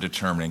when we're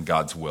determining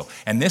God's will.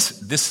 And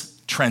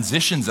this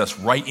transitions us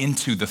right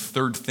into the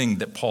third thing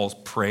that Paul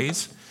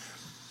prays.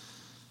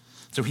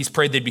 So he's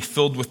prayed they'd be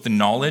filled with the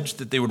knowledge,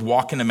 that they would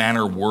walk in a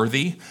manner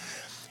worthy.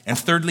 And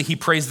thirdly, he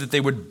prays that they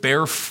would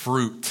bear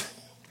fruit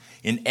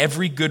in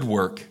every good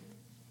work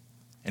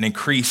and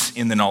increase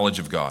in the knowledge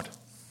of God.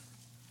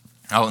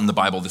 Out in the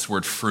Bible, this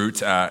word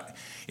fruit,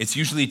 it's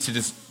usually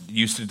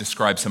used to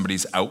describe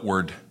somebody's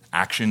outward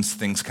actions,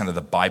 things kind of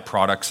the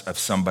byproducts of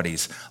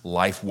somebody's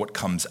life, what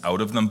comes out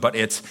of them. But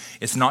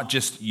it's not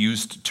just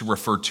used to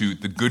refer to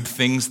the good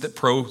things that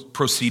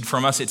proceed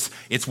from us.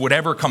 It's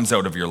whatever comes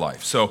out of your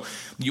life. So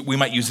we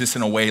might use this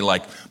in a way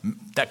like,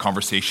 that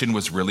conversation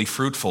was really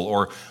fruitful,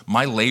 or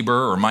my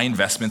labor or my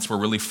investments were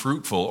really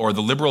fruitful, or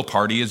the Liberal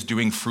Party is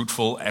doing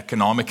fruitful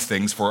economic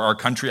things for our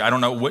country. I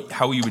don't know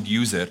how you would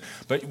use it,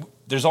 but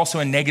there's also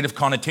a negative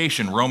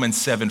connotation. Romans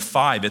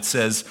 7:5, it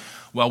says,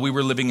 while we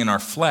were living in our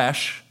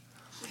flesh,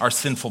 our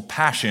sinful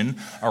passion,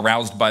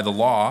 aroused by the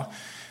law,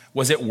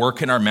 was at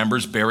work in our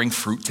members, bearing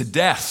fruit to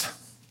death.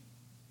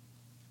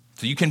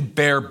 So you can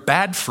bear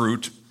bad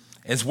fruit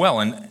as well.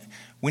 And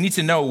we need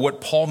to know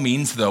what Paul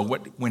means, though,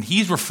 when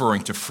he's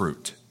referring to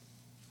fruit.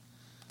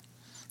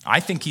 I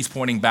think he's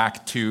pointing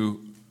back to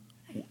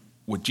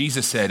what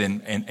Jesus said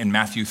in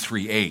Matthew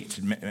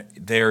 3:8.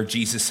 There,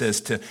 Jesus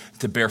says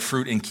to bear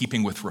fruit in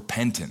keeping with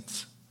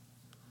repentance.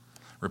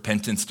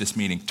 Repentance just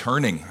meaning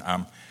turning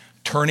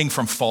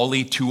from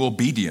folly to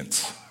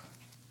obedience.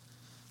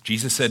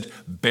 Jesus said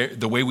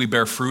the way we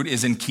bear fruit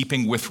is in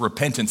keeping with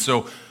repentance.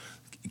 So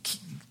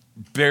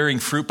bearing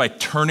fruit by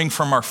turning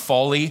from our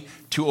folly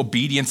to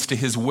obedience to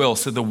his will.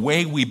 So the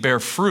way we bear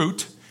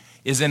fruit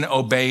is in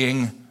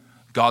obeying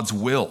God's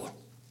will.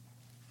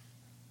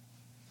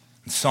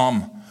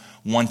 Psalm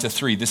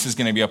 1-3. This is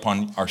going to be up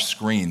on our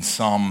screen.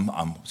 Psalm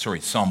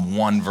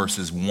 1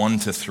 verses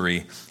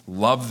 1-3.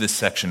 Love this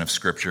section of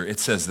scripture. It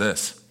says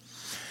this: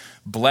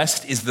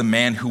 blessed is the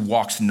man who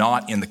walks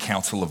not in the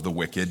counsel of the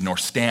wicked, nor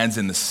stands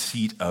in the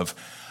seat of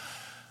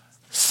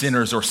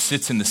sinners, or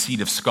sits in the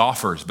seat of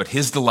scoffers, but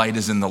his delight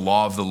is in the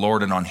law of the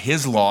Lord, and on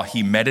his law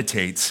he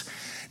meditates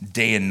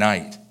day and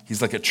night.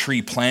 He's like a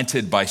tree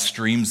planted by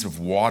streams of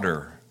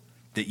water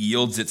that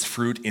yields its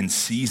fruit in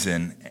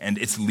season, and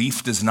its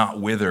leaf does not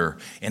wither.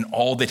 In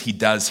all that he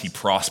does, he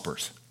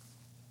prospers.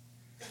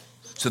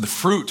 So the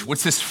fruit,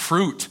 what's this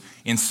fruit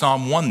in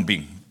Psalm 1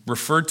 being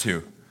referred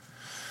to?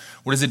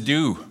 What does it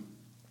do?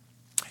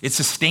 It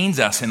sustains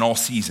us in all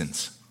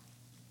seasons.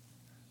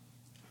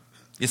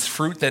 It's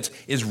fruit that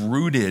is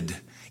rooted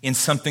in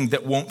something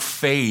that won't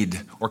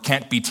fade or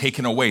can't be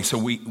taken away, so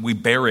we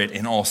bear it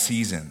in all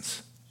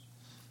seasons.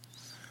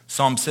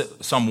 Psalm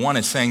 1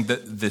 is saying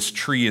that this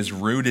tree is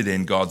rooted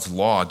in God's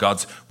law,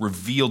 God's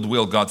revealed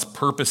will, God's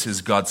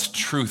purposes, God's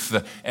truth,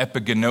 the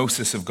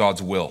epigenosis of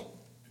God's will.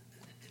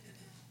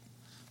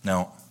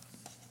 Now,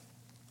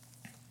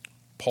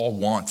 Paul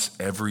wants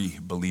every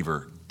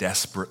believer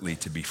desperately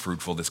to be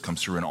fruitful. This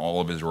comes through in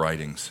all of his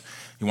writings.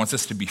 He wants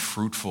us to be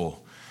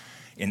fruitful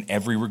in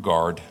every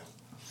regard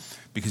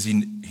because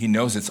he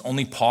knows it's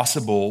only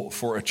possible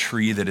for a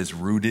tree that is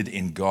rooted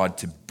in God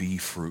to be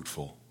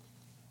fruitful.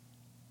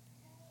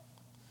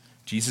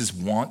 Jesus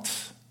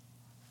wants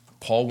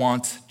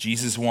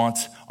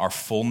our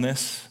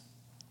fullness,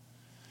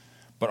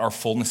 but our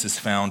fullness is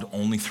found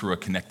only through a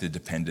connected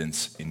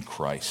dependence in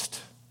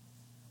Christ.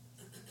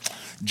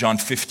 John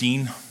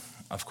 15,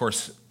 of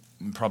course,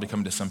 probably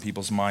come to some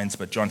people's minds,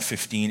 but John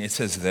 15, it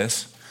says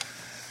this.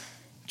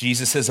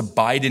 Jesus says,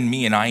 abide in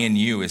me and I in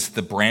you, as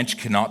the branch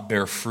cannot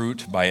bear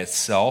fruit by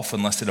itself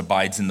unless it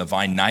abides in the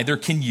vine. Neither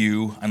can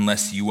you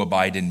unless you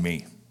abide in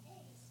me.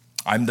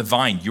 I'm the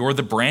vine, you're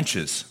the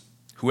branches.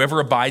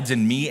 Whoever abides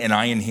in me and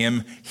I in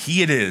him,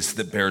 he it is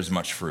that bears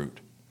much fruit.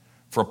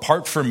 For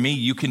apart from me,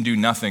 you can do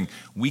nothing.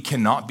 We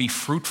cannot be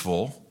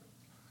fruitful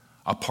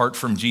apart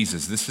from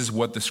Jesus. This is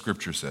what the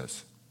scripture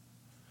says.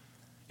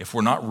 If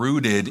we're not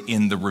rooted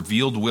in the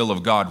revealed will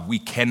of God, we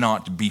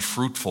cannot be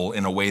fruitful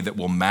in a way that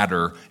will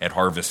matter at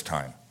harvest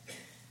time.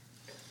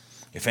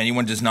 If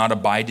anyone does not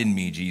abide in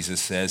me,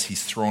 Jesus says,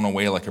 he's thrown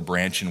away like a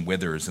branch and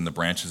withers, and the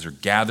branches are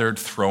gathered,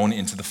 thrown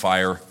into the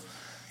fire,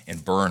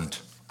 and burned.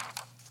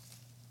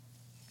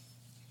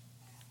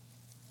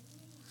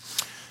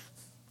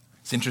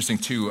 It's interesting,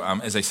 too,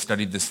 as I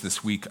studied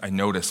this week, I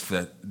noticed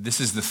that this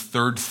is the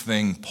third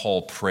thing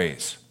Paul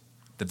prays,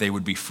 that they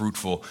would be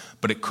fruitful,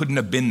 but it couldn't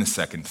have been the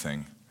second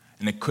thing,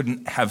 and it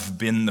couldn't have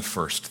been the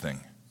first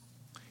thing.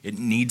 It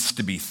needs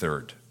to be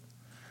third,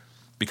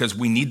 because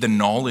we need the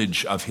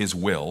knowledge of his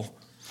will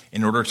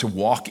in order to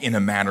walk in a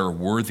manner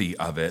worthy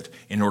of it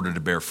in order to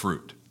bear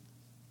fruit.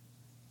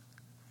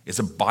 It's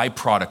a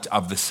byproduct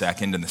of the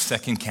second, and the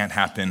second can't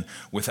happen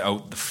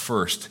without the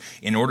first.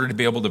 In order to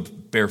be able to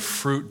bear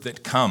fruit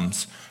that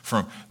comes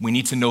from, we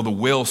need to know the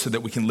will so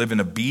that we can live in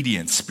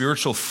obedience.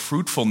 Spiritual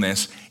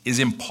fruitfulness is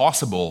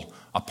impossible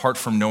apart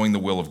from knowing the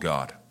will of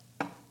God.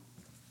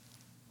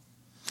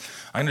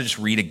 I'm going to just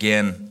read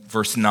again,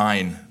 verse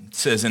 9. It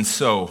says, and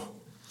so,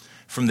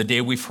 from the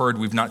day we've heard,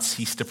 we've not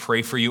ceased to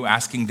pray for you,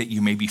 asking that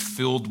you may be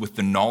filled with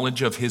the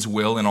knowledge of his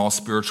will and all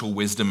spiritual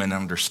wisdom and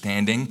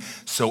understanding,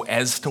 so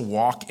as to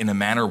walk in a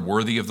manner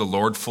worthy of the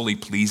Lord, fully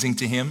pleasing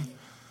to him,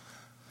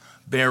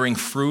 bearing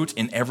fruit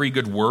in every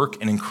good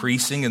work and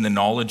increasing in the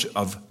knowledge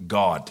of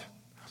God.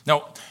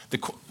 Now, the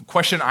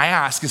question I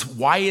ask is,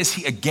 why is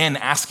he again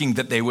asking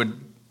that they would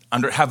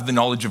have the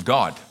knowledge of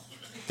God?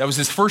 That was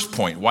his first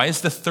point. Why is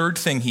the third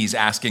thing he's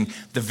asking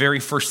the very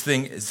first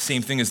thing,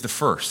 same thing as the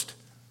first?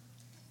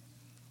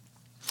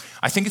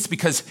 I think it's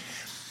because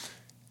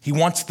he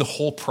wants the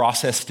whole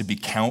process to be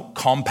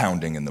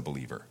compounding in the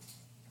believer.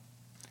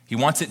 He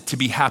wants it to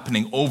be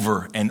happening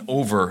over and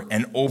over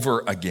and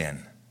over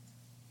again.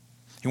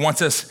 He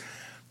wants us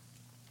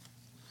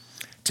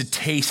to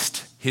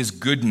taste his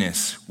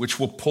goodness, which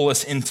will pull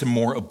us into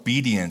more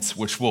obedience,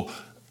 which will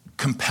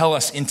compel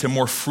us into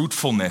more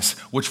fruitfulness,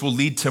 which will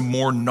lead to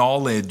more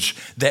knowledge,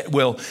 that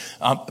will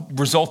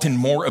result in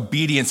more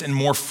obedience and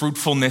more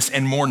fruitfulness,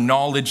 and more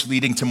knowledge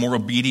leading to more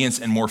obedience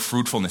and more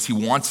fruitfulness. He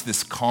wants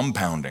this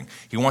compounding.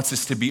 He wants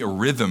this to be a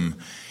rhythm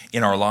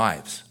in our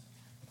lives.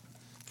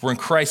 If we're in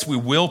Christ, we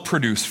will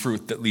produce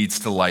fruit that leads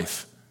to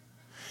life.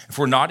 If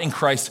we're not in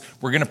Christ,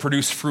 we're going to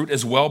produce fruit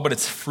as well, but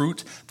it's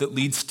fruit that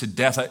leads to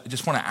death. I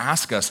just want to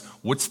ask us,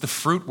 what's the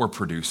fruit we're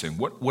producing?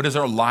 What is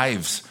our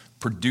lives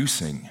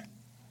producing?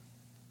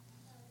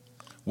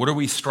 What are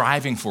we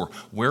striving for?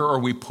 Where are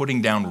we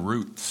putting down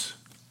roots?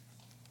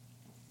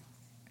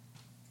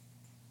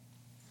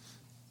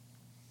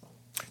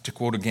 To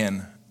quote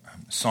again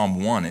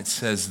Psalm 1, it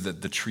says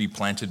that the tree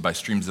planted by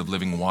streams of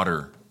living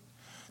water,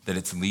 that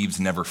its leaves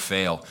never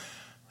fail.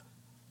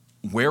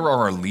 Where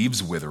are our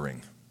leaves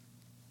withering?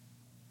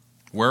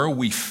 Where are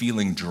we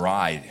feeling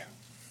dry?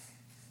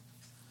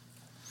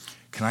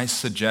 Can I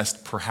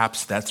suggest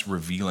perhaps that's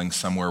revealing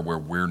somewhere where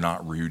we're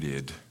not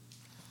rooted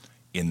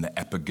in the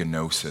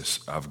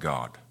epigenosis of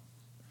God,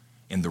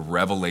 in the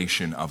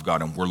revelation of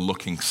God, and we're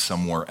looking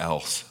somewhere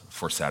else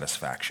for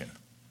satisfaction.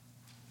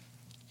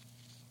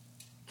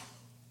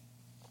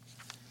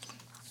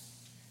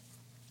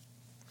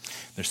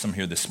 There's some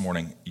here this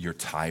morning, you're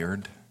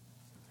tired,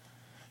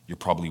 you're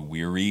probably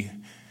weary,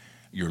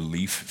 your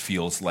leaf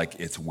feels like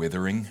it's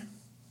withering.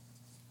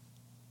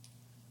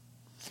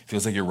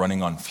 Feels like you're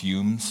running on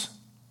fumes,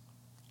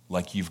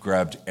 like you've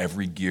grabbed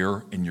every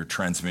gear in your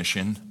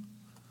transmission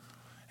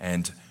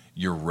and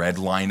you're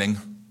redlining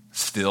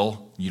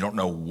still. You don't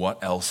know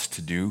what else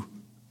to do.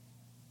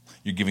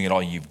 You're giving it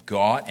all you've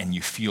got, and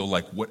you feel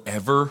like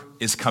whatever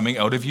is coming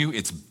out of you,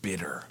 it's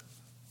bitter.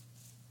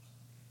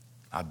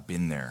 I've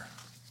been there.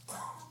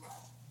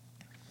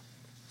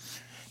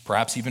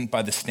 Perhaps even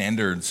by the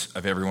standards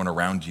of everyone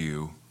around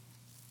you,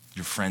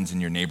 your friends and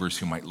your neighbors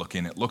who might look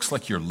in, it looks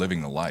like you're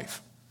living the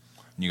life.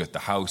 You got the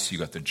house, you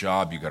got the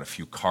job, you got a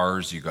few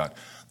cars, you got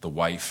the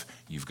wife,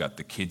 you've got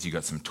the kids, you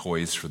got some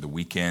toys for the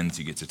weekends,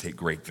 you get to take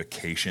great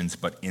vacations,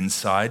 but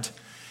inside,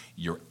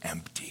 you're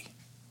empty.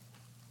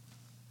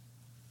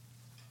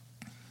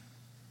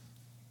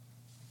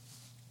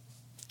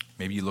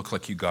 Maybe you look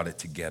like you got it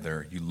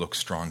together, you look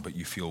strong, but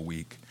you feel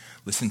weak.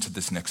 Listen to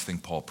this next thing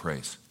Paul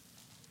prays.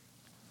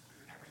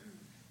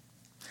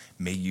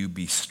 May you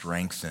be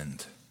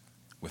strengthened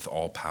with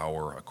all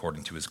power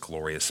according to his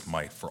glorious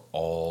might for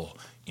all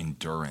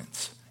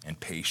endurance and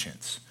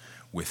patience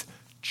with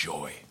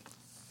joy.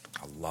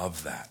 I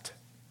love that.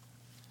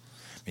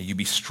 May you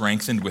be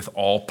strengthened with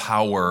all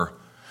power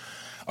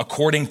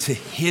according to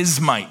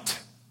his might,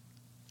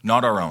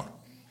 not our own.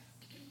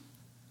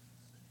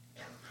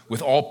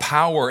 With all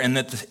power, and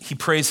that he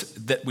prays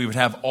that we would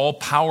have all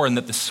power, and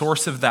that the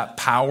source of that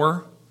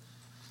power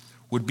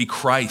would be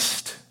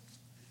Christ.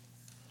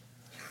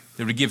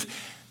 That would give,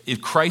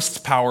 if Christ's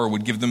power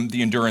would give them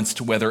the endurance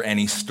to weather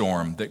any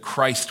storm, that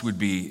Christ would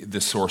be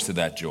the source of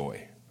that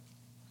joy.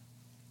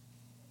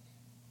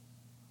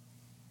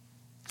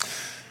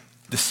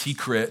 The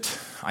secret,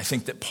 I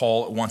think, that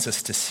Paul wants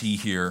us to see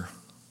here,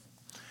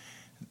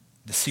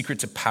 the secret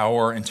to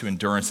power and to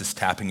endurance is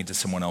tapping into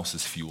someone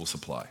else's fuel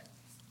supply.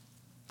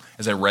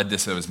 As I read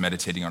this, I was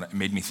meditating on it. It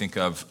made me think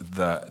of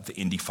the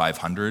Indy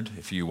 500,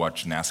 if you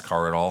watch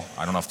NASCAR at all.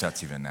 I don't know if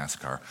that's even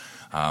NASCAR.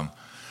 I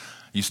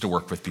used to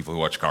work with people who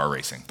watch car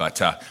racing.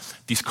 But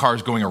these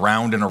cars going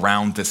around and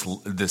around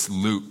this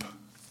loop.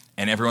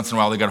 And every once in a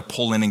while, they got to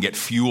pull in and get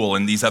fuel,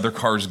 and these other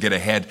cars get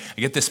ahead.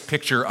 I get this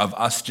picture of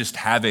us just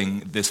having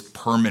this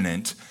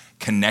permanent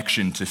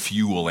connection to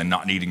fuel and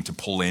not needing to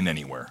pull in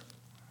anywhere.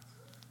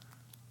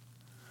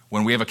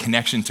 When we have a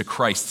connection to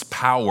Christ's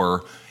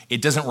power,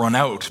 it doesn't run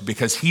out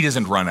because he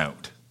doesn't run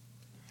out.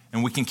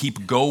 And we can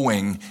keep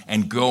going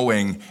and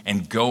going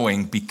and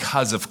going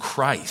because of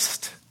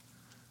Christ.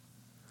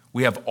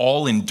 We have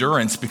all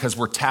endurance because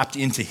we're tapped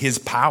into his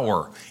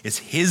power. It's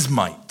his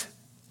might.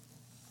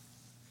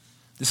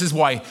 This is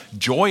why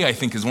joy, I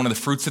think, is one of the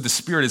fruits of the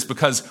Spirit, is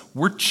because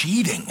we're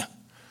cheating.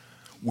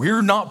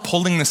 We're not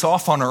pulling this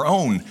off on our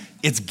own.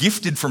 It's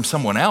gifted from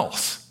someone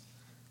else.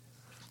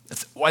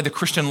 That's why the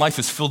Christian life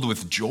is filled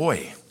with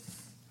joy.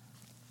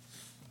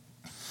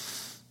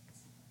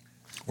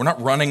 We're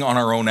not running on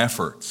our own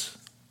efforts.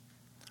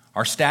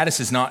 Our status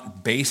is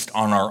not based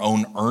on our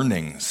own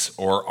earnings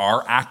or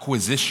our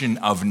acquisition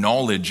of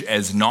knowledge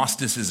as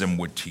Gnosticism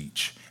would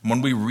teach. And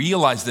when we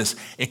realize this,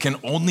 it can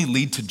only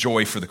lead to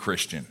joy for the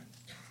Christian.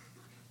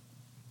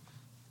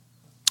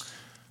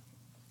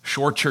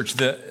 Short church,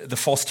 the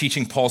false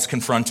teaching Paul's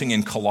confronting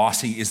in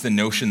Colossae is the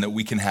notion that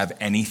we can have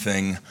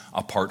anything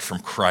apart from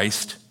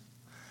Christ.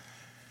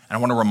 And I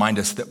want to remind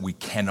us that we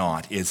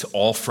cannot. It's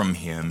all from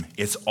him.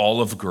 It's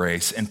all of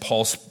grace. And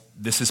Paul's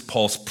this is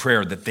Paul's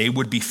prayer, that they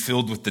would be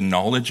filled with the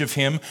knowledge of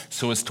him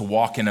so as to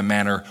walk in a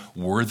manner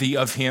worthy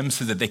of him,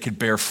 so that they could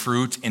bear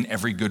fruit in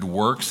every good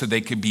work, so they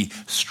could be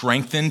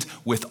strengthened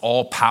with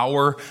all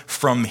power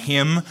from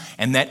him,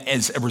 and that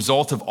as a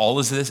result of all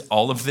of this,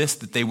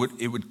 that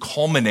it would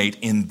culminate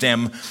in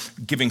them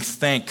giving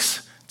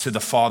thanks to the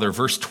Father.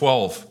 Verse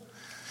 12,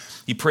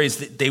 he prays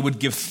that they would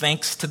give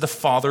thanks to the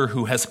Father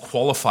who has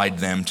qualified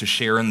them to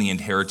share in the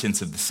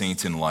inheritance of the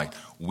saints in light.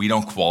 We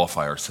don't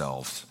qualify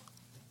ourselves.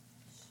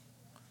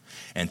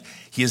 And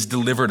he has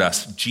delivered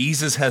us.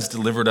 Jesus has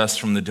delivered us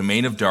from the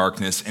domain of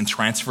darkness and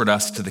transferred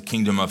us to the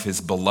kingdom of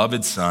his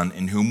beloved Son,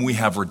 in whom we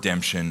have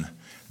redemption,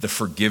 the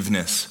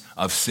forgiveness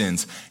of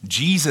sins.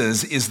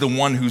 Jesus is the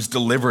one who's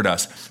delivered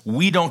us.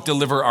 We don't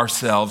deliver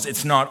ourselves.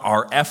 It's not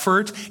our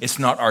effort. It's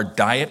not our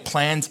diet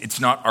plans.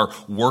 It's not our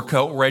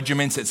workout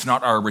regimens. It's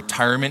not our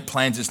retirement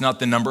plans. It's not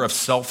the number of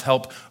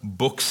self-help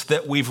books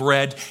that we've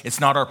read. It's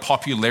not our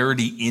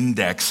popularity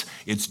index.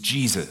 It's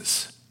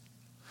Jesus.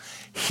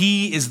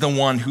 He is the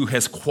one who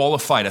has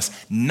qualified us.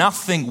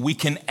 Nothing we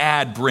can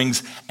add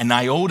brings an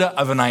iota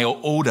of an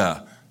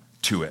iota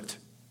to it.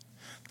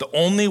 The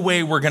only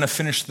way we're going to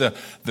finish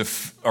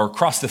or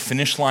cross the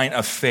finish line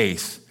of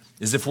faith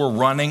is if we're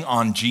running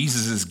on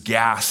Jesus'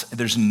 gas.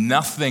 There's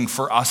nothing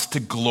for us to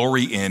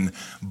glory in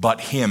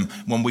but him.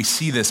 When we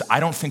see this,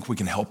 I don't think we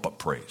can help but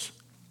praise.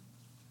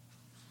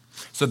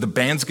 So the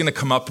band's going to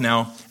come up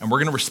now, and we're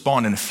going to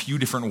respond in a few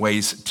different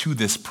ways to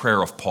this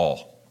prayer of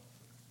Paul.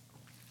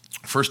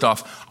 First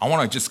off, I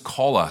want to just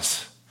call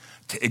us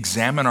to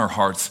examine our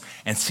hearts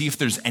and see if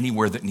there's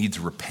anywhere that needs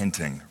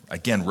repenting.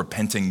 Again,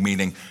 repenting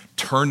meaning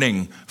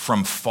turning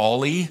from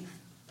folly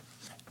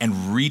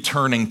and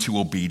returning to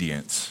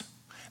obedience.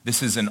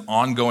 This is an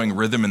ongoing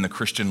rhythm in the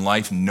Christian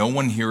life. No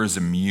one here is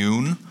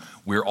immune.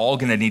 We're all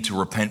going to need to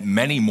repent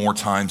many more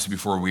times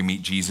before we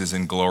meet Jesus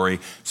in glory.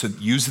 So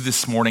use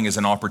this morning as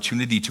an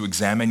opportunity to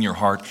examine your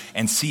heart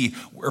and see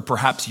where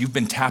perhaps you've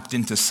been tapped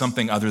into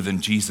something other than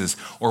Jesus,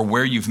 or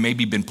where you've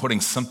maybe been putting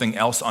something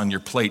else on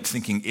your plate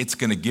thinking it's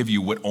going to give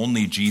you what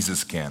only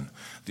Jesus can.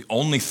 The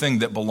only thing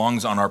that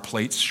belongs on our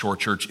plates, Shore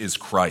Church, is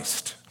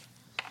Christ.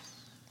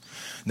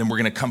 Then we're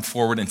going to come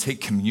forward and take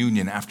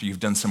communion after you've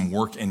done some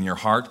work in your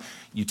heart.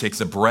 You take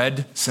the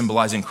bread,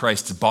 symbolizing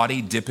Christ's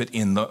body, dip it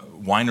in the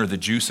wine or the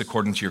juice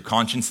according to your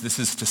conscience. This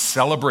is to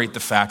celebrate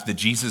the fact that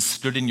Jesus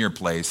stood in your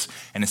place,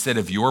 and instead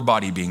of your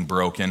body being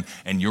broken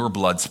and your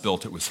blood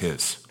spilt, it was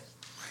his.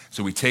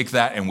 So we take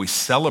that and we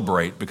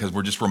celebrate because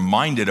we're just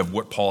reminded of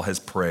what Paul has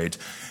prayed.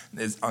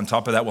 On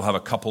top of that, we'll have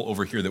a couple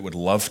over here that would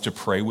love to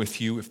pray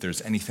with you. If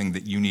there's anything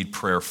that you need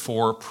prayer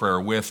for, prayer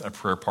with, a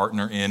prayer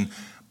partner in,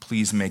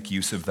 please make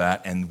use of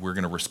that, and we're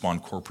going to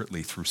respond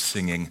corporately through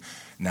singing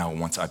now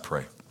once I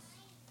pray.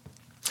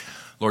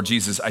 Lord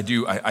Jesus, I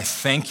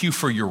thank you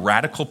for your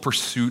radical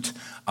pursuit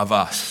of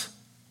us.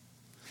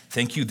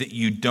 Thank you that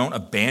you don't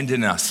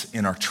abandon us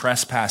in our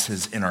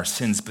trespasses, in our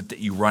sins, but that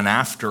you run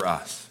after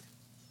us.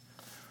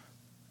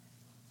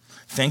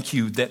 Thank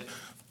you that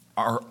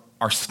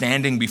our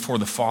standing before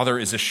the Father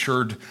is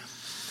assured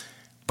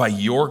by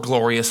your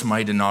glorious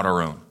might and not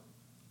our own.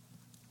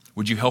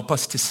 Would you help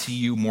us to see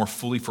you more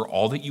fully for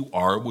all that you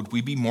are? Would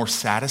we be more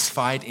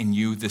satisfied in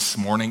you this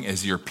morning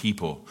as your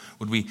people?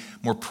 Would we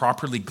more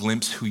properly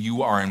glimpse who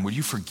you are? And would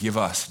you forgive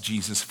us,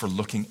 Jesus, for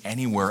looking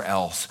anywhere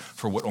else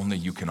for what only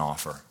you can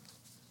offer?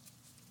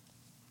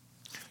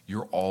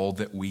 You're all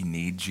that we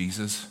need,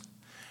 Jesus.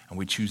 And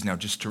we choose now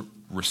just to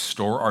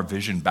restore our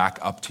vision back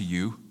up to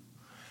you,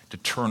 to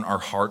turn our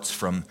hearts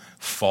from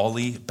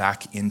folly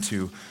back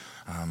into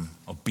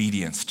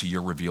obedience to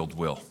your revealed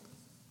will.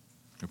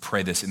 We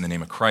pray this in the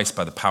name of Christ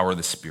by the power of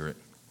the Spirit.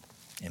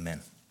 Amen.